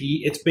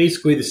PHP, it's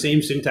basically the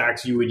same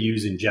syntax you would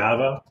use in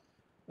Java.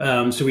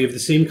 So we have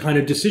the same kind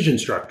of decision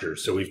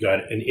structures. So we've got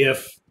an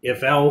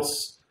if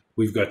else,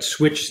 we've got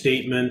switch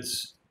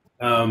statements.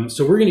 So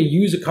we're going to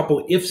use a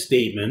couple if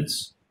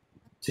statements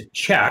to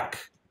check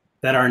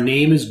that our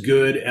name is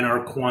good and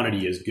our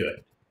quantity is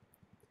good.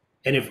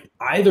 And if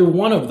either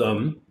one of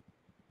them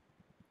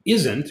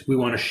isn't, we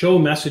want to show a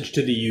message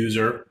to the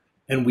user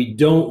and we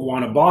don't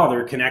want to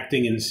bother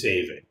connecting and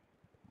saving.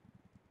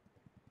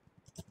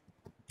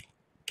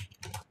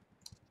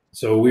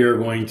 So we are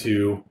going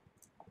to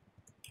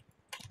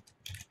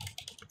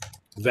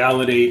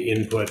validate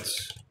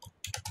inputs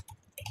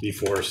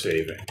before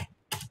saving.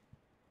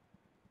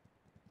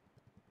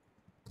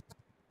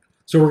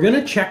 So we're going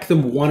to check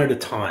them one at a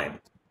time.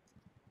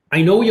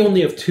 I know we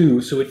only have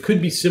two, so it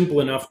could be simple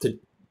enough to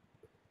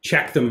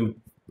check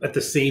them at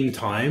the same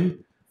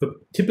time, but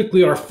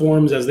typically our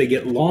forms, as they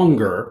get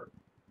longer,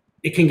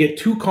 it can get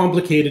too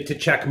complicated to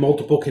check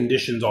multiple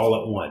conditions all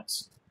at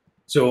once.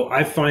 So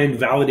I find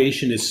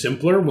validation is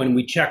simpler when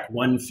we check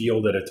one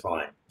field at a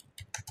time.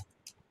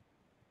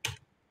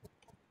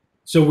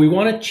 So we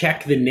want to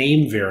check the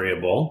name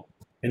variable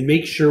and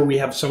make sure we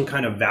have some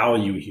kind of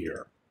value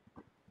here.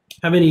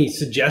 Have any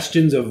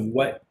suggestions of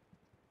what?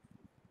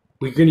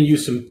 We're going to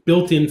use some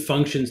built-in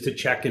functions to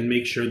check and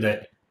make sure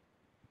that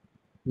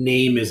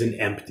name isn't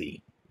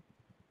empty.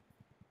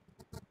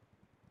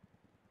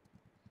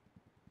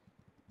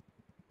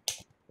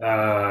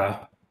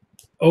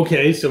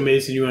 Okay, so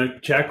Mason, you want to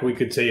check? We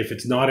could say if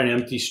it's not an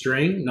empty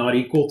string, not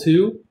equal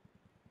to.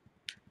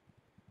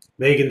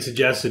 Megan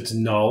suggests it's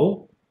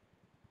null.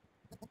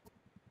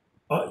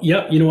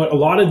 Yeah, you know what? A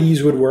lot of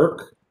these would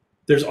work.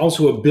 There's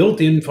also a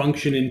built-in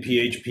function in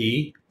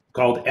PHP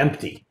called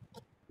empty.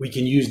 We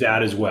can use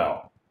that as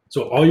well.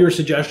 So all your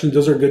suggestions,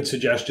 those are good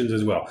suggestions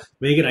as well.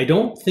 Megan, I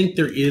don't think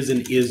there is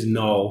an is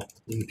null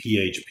in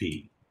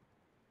PHP.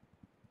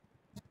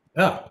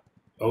 Ah,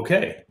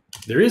 okay.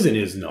 There is an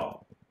is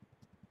null.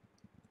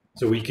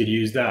 So we could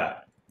use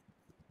that.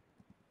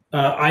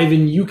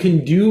 Ivan, you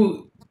can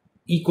do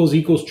equals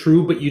equals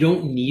true, but you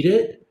don't need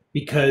it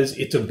because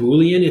it's a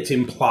Boolean, it's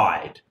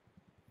implied.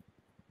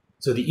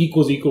 So the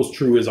equals equals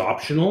true is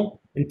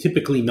optional and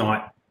typically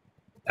not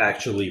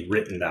actually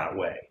written that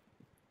way.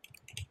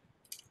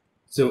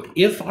 So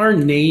if our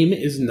name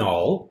is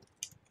null,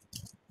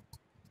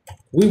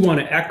 we want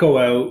to echo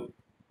out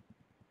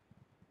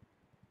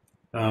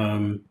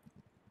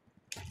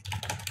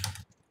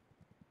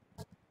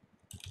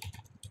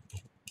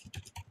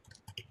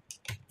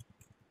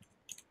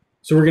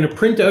so we're going to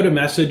print out a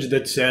message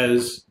that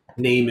says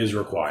name is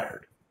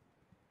required.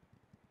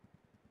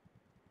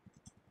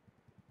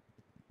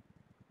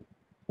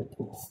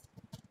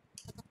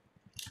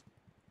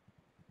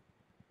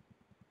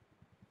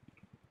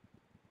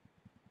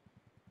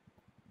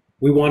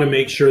 We want to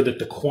make sure that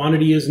the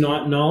quantity is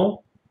not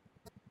null.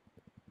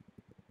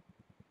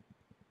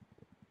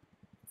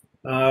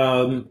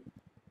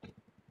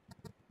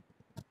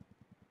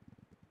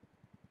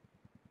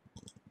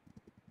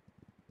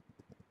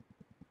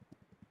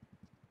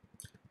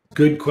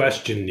 Good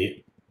question.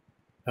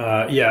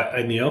 Yeah,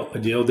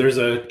 Adil, there's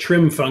a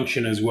trim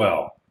function as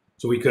well.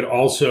 So we could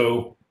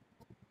also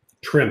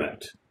trim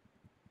it.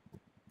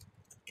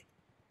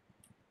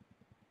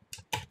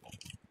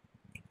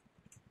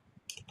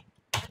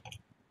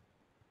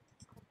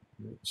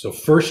 So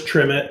first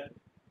trim it.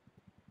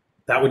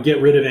 That would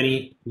get rid of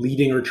any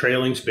leading or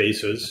trailing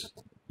spaces.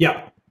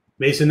 Yeah,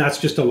 Mason, that's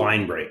just a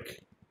line break.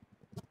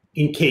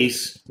 In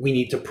case we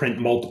need to print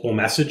multiple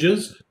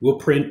messages, we'll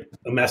print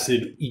a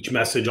message, each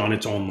message on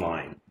its own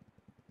line.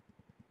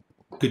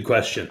 Good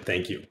question,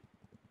 thank you.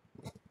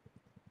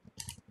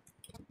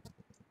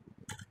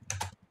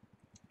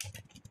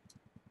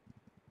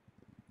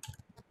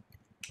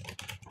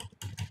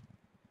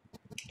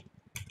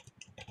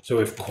 So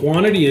if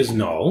quantity is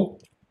null,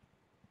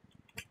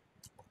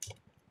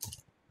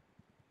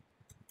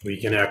 we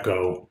can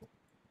echo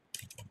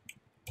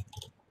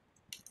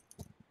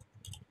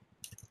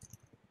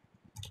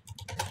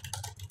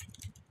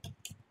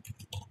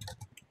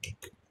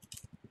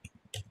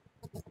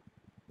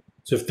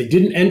so if they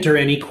didn't enter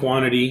any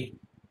quantity,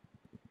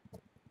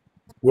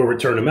 we'll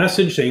return a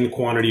message saying the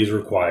quantity is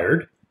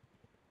required.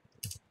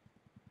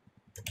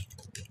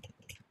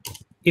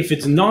 If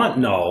it's not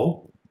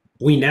null,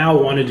 we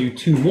now want to do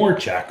two more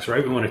checks,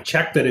 right? We want to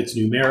check that it's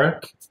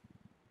numeric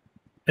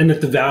and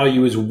that the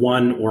value is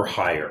 1 or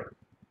higher.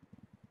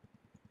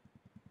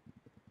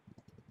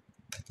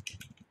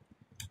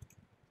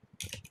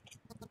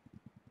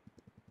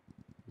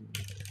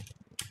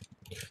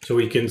 So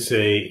we can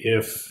say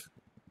if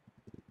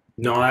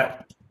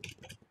not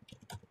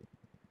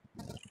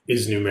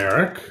is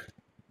numeric,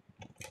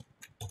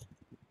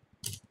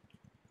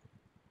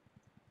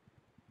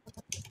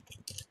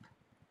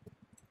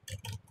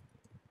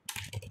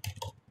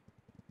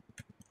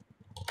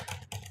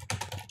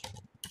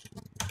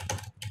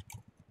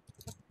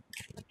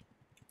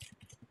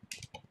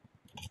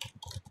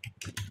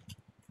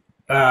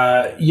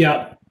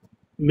 yeah,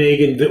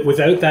 Megan,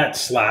 without that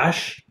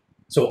slash,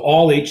 so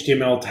all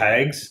HTML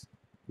tags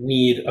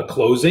need a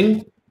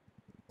closing.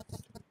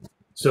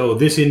 So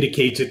this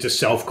indicates it's a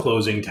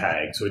self-closing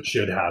tag, so it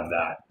should have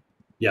that.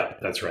 Yeah,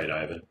 that's right,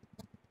 Ivan.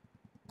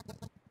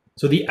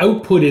 So the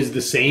output is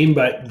the same,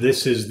 but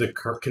this is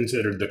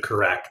considered the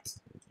correct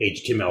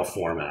HTML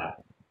format.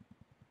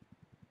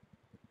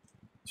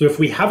 So if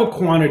we have a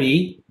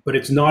quantity, but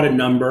it's not a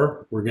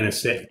number, we're going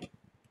to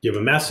give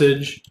a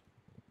message.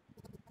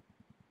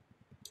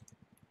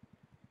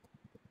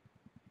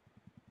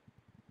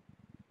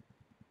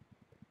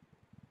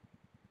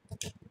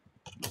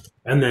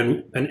 And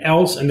then an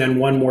else, and then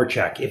one more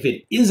check. If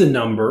it is a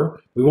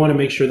number, we want to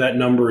make sure that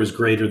number is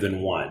greater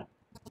than 1.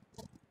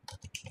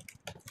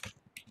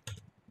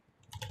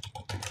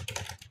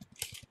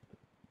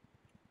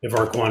 If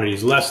our quantity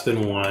is less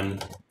than 1,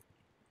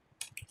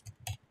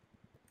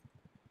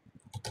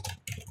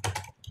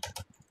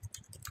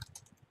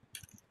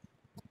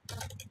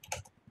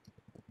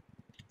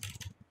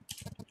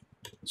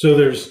 so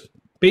there's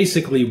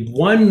basically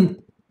one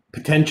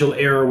potential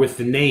error with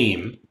the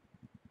name,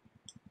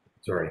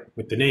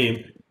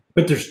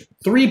 but there's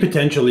 3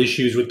 potential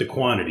issues with the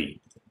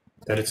quantity.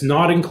 That it's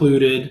not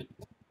included,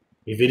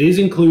 if it is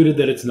included,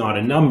 that it's not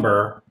a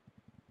number,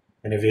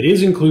 and if it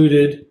is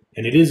included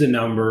and it is a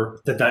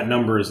number, that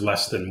number is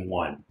less than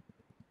 1.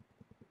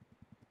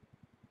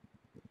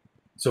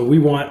 So we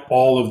want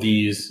all of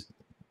these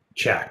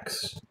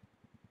checks.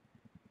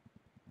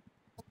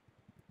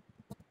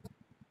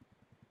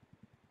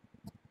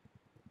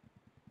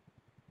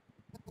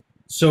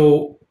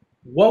 So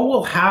what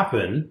will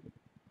happen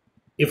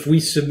if we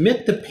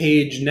submit the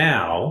page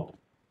now,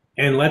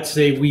 and let's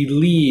say we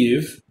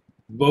leave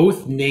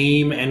both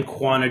name and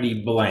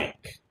quantity blank?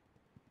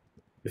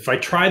 If I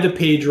try the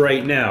page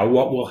right now,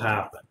 what will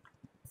happen?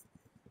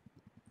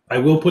 I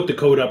will put the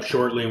code up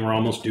shortly, and we're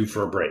almost due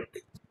for a break.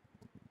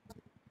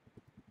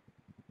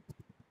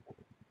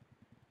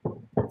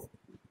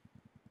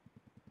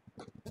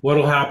 What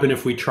will happen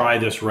if we try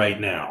this right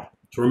now?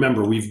 So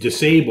remember, we've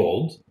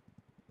disabled.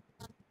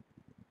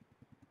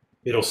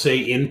 It'll say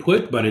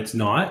input, but it's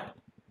not.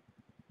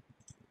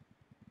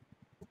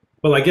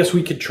 Well, I guess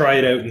we could try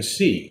it out and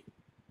see.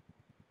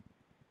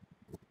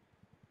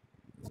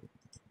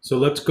 So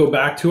let's go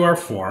back to our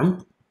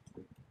form.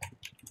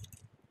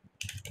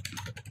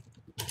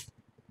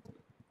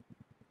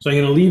 So I'm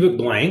going to leave it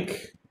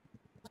blank.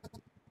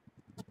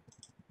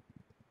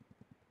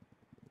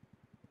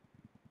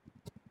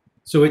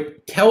 So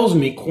it tells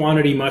me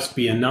quantity must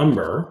be a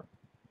number.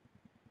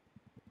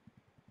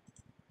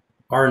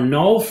 Our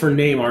null for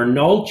name, our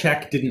null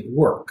check didn't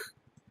work,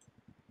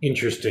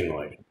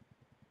 interestingly.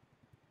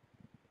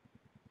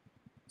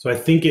 So I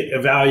think it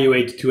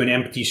evaluates to an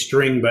empty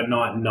string, but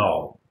not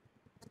null.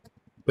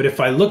 But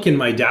if I look in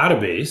my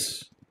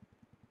database,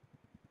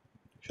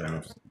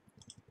 if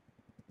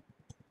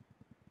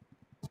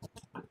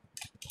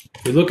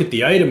we look at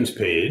the items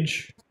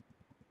page,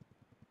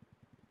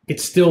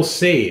 it's still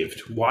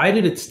saved. Why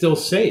did it still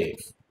save?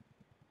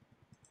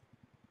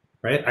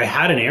 Right? I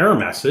had an error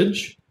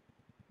message.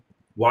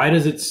 Why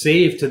does it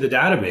save to the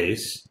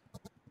database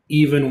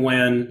even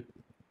when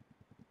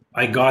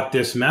I got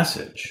this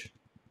message?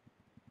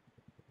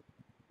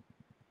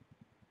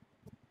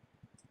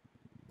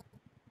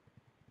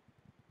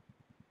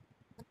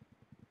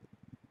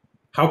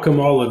 How come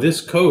all of this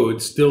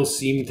code still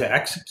seemed to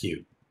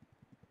execute?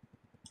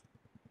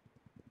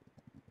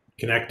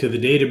 Connect to the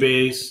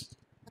database,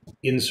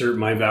 insert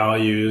my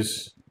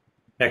values,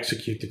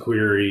 execute the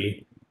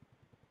query.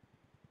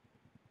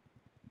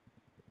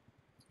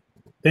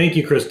 Thank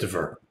you,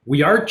 Christopher.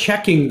 We are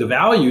checking the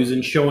values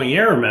and showing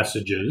error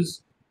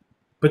messages,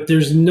 but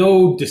there's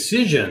no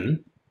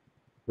decision.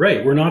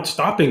 Right, we're not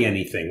stopping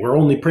anything. We're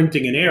only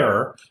printing an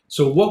error.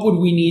 So what would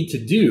we need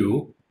to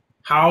do?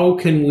 How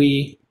can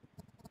we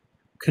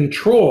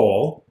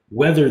control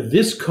whether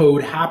this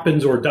code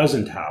happens or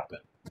doesn't happen?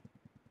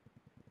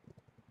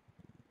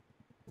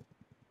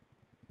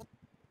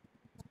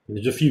 And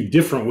there's a few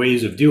different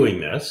ways of doing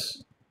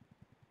this.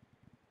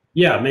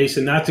 Yeah,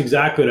 Mason, that's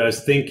exactly what I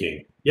was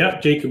thinking.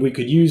 Yep, Jacob, we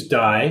could use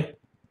die.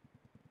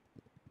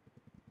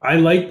 I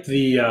like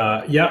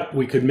the, yep,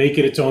 we could make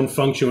it its own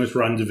function which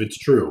runs if it's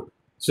true.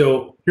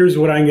 So here's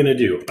what I'm going to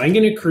do. I'm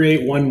going to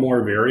create one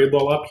more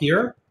variable up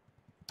here.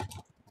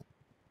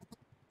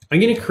 I'm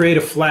going to create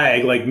a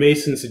flag like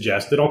Mason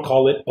suggested. I'll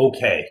call it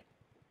OK.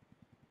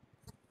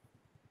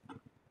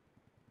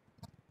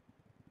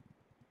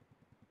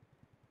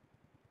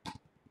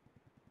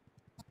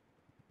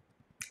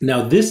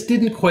 Now this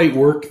didn't quite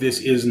work. This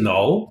is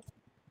null.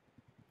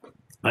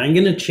 I'm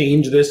going to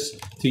change this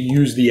to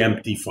use the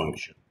empty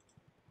function.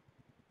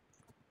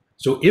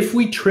 So if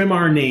we trim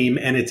our name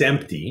and it's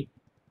empty,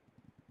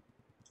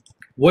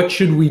 what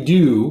should we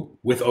do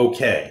with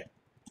OK?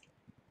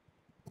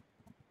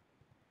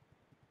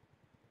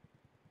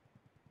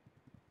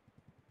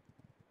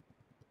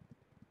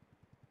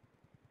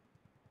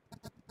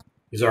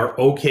 Is our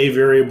OK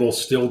variable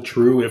still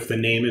true if the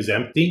name is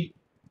empty?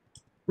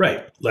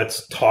 Right,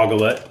 let's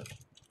toggle it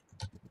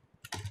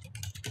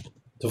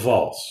to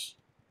false.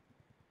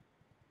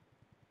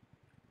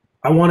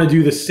 I want to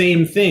do the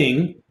same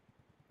thing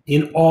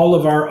in all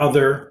of our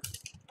other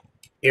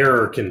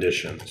error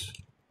conditions.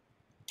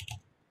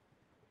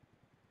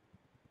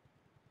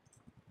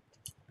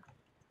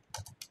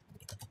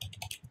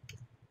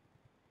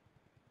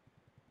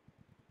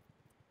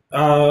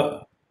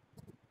 Well,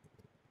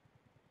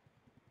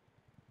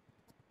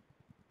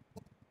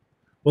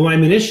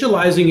 I'm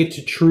initializing it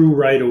to true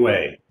right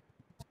away.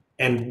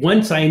 And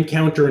once I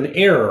encounter an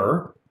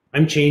error,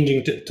 I'm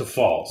changing to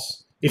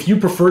false. If you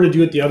prefer to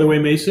do it the other way,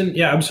 Mason,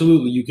 yeah,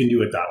 absolutely, you can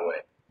do it that way.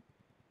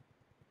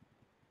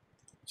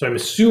 So I'm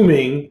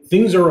assuming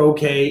things are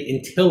okay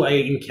until I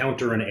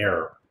encounter an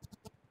error.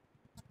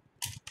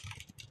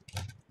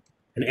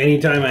 And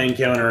anytime I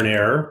encounter an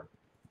error,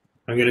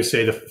 I'm going to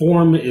say the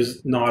form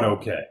is not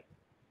okay.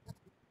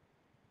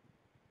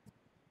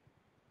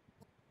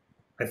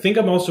 I think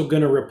I'm also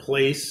going to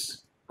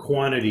replace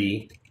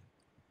quantity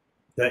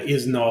that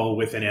is null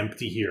with an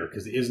empty here,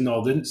 because is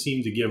null didn't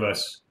seem to give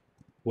us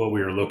what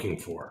we were looking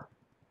for.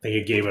 I think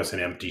it gave us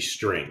an empty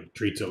string,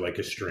 treats it like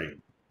a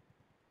string.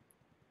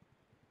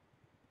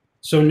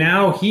 So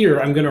now here,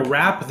 I'm going to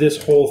wrap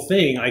this whole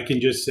thing. I can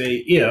just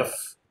say if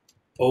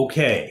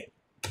okay.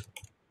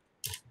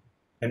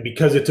 And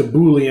because it's a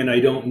Boolean, I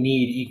don't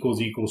need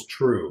equals equals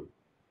true.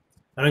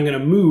 And I'm going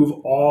to move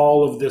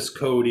all of this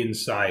code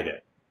inside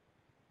it.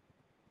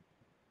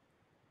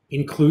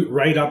 Include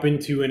right up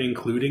into and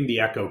including the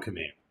echo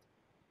command.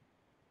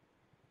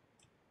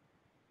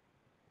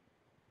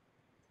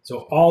 So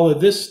all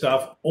of this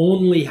stuff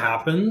only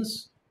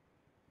happens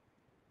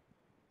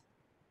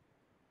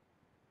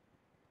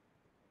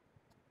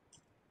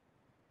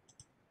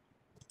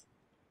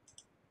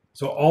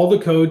so all the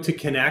code to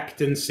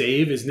connect and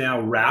save is now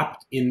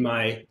wrapped in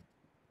my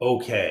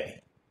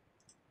okay.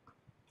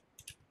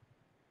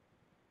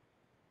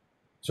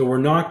 So we're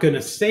not going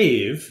to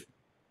save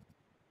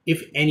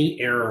if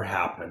any error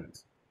happened.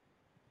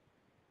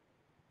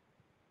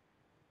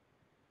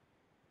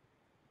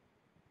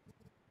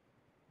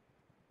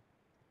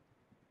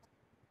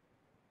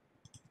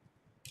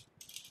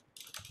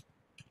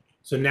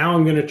 So now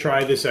I'm going to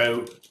try this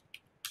out.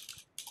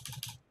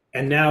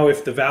 And now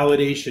if the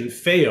validation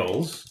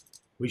fails,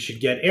 we should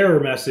get error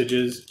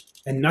messages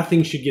and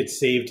nothing should get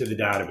saved to the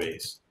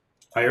database.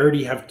 I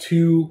already have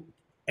 2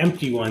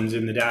 empty ones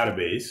in the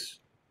database.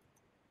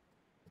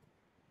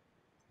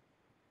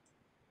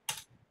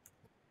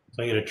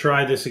 So I'm going to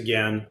try this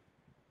again.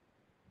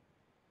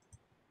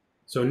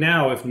 So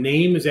now if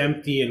name is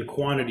empty and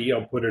quantity,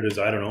 I'll put it as,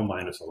 I don't know,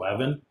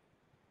 -11.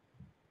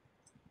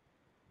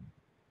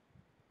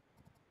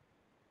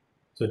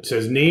 So it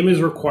says name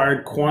is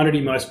required, quantity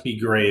must be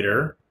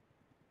greater.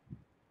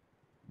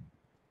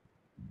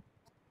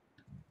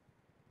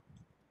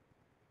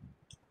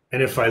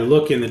 And if I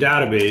look in the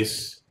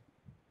database,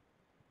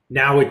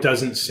 now it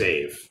doesn't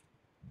save,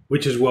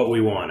 which is what we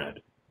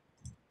wanted.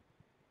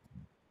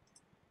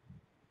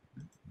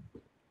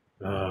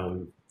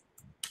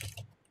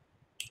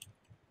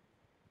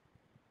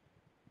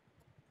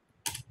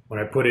 When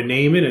I put a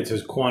name in, it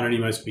says quantity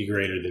must be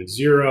greater than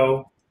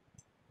 0.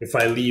 If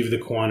I leave the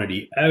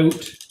quantity out,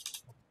 it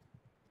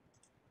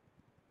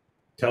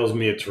tells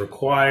me it's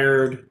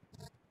required.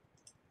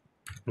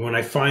 And when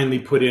I finally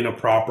put in a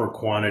proper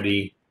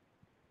quantity,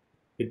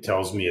 it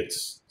tells me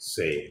it's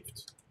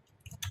saved.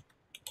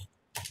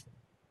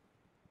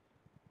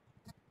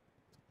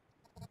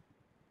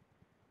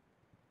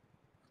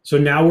 So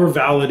now we're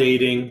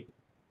validating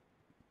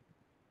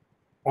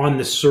on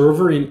the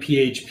server in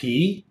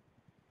PHP.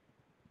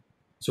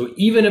 So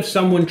even if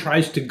someone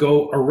tries to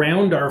go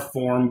around our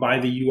form by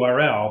the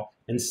URL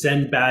and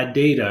send bad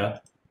data,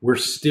 we're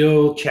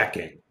still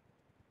checking.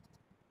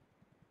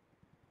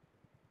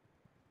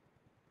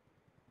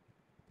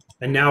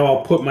 And now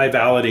I'll put my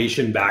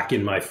validation back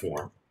in my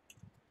form.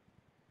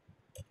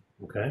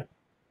 Okay.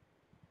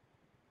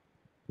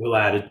 We'll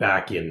add it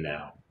back in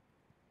now.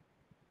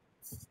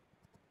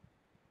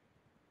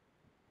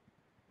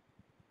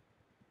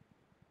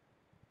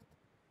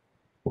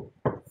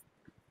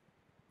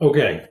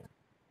 Okay.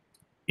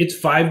 It's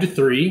 5 to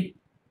 3.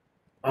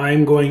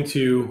 I'm going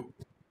to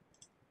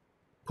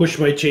push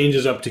my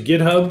changes up to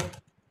GitHub.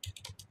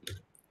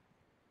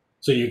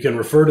 So you can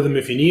refer to them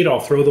if you need. I'll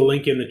throw the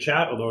link in the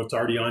chat, although it's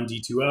already on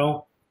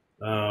D2L.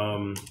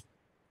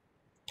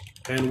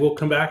 And we'll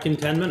come back in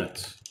 10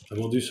 minutes, and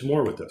we'll do some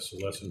more with this. So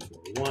lesson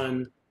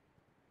 4.1,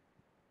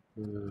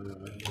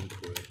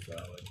 input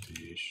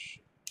validation.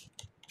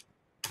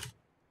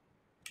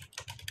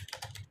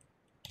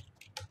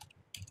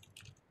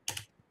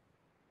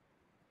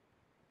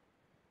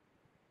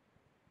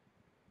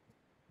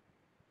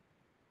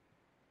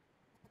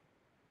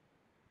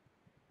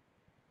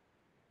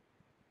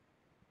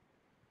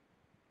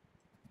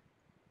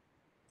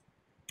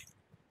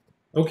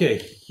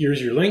 Okay,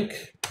 here's your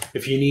link.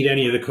 If you need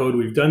any of the code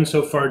we've done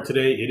so far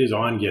today, it is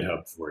on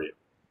GitHub for you.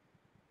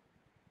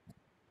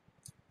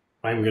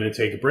 I'm going to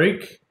take a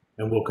break,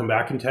 and we'll come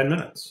back in 10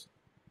 minutes.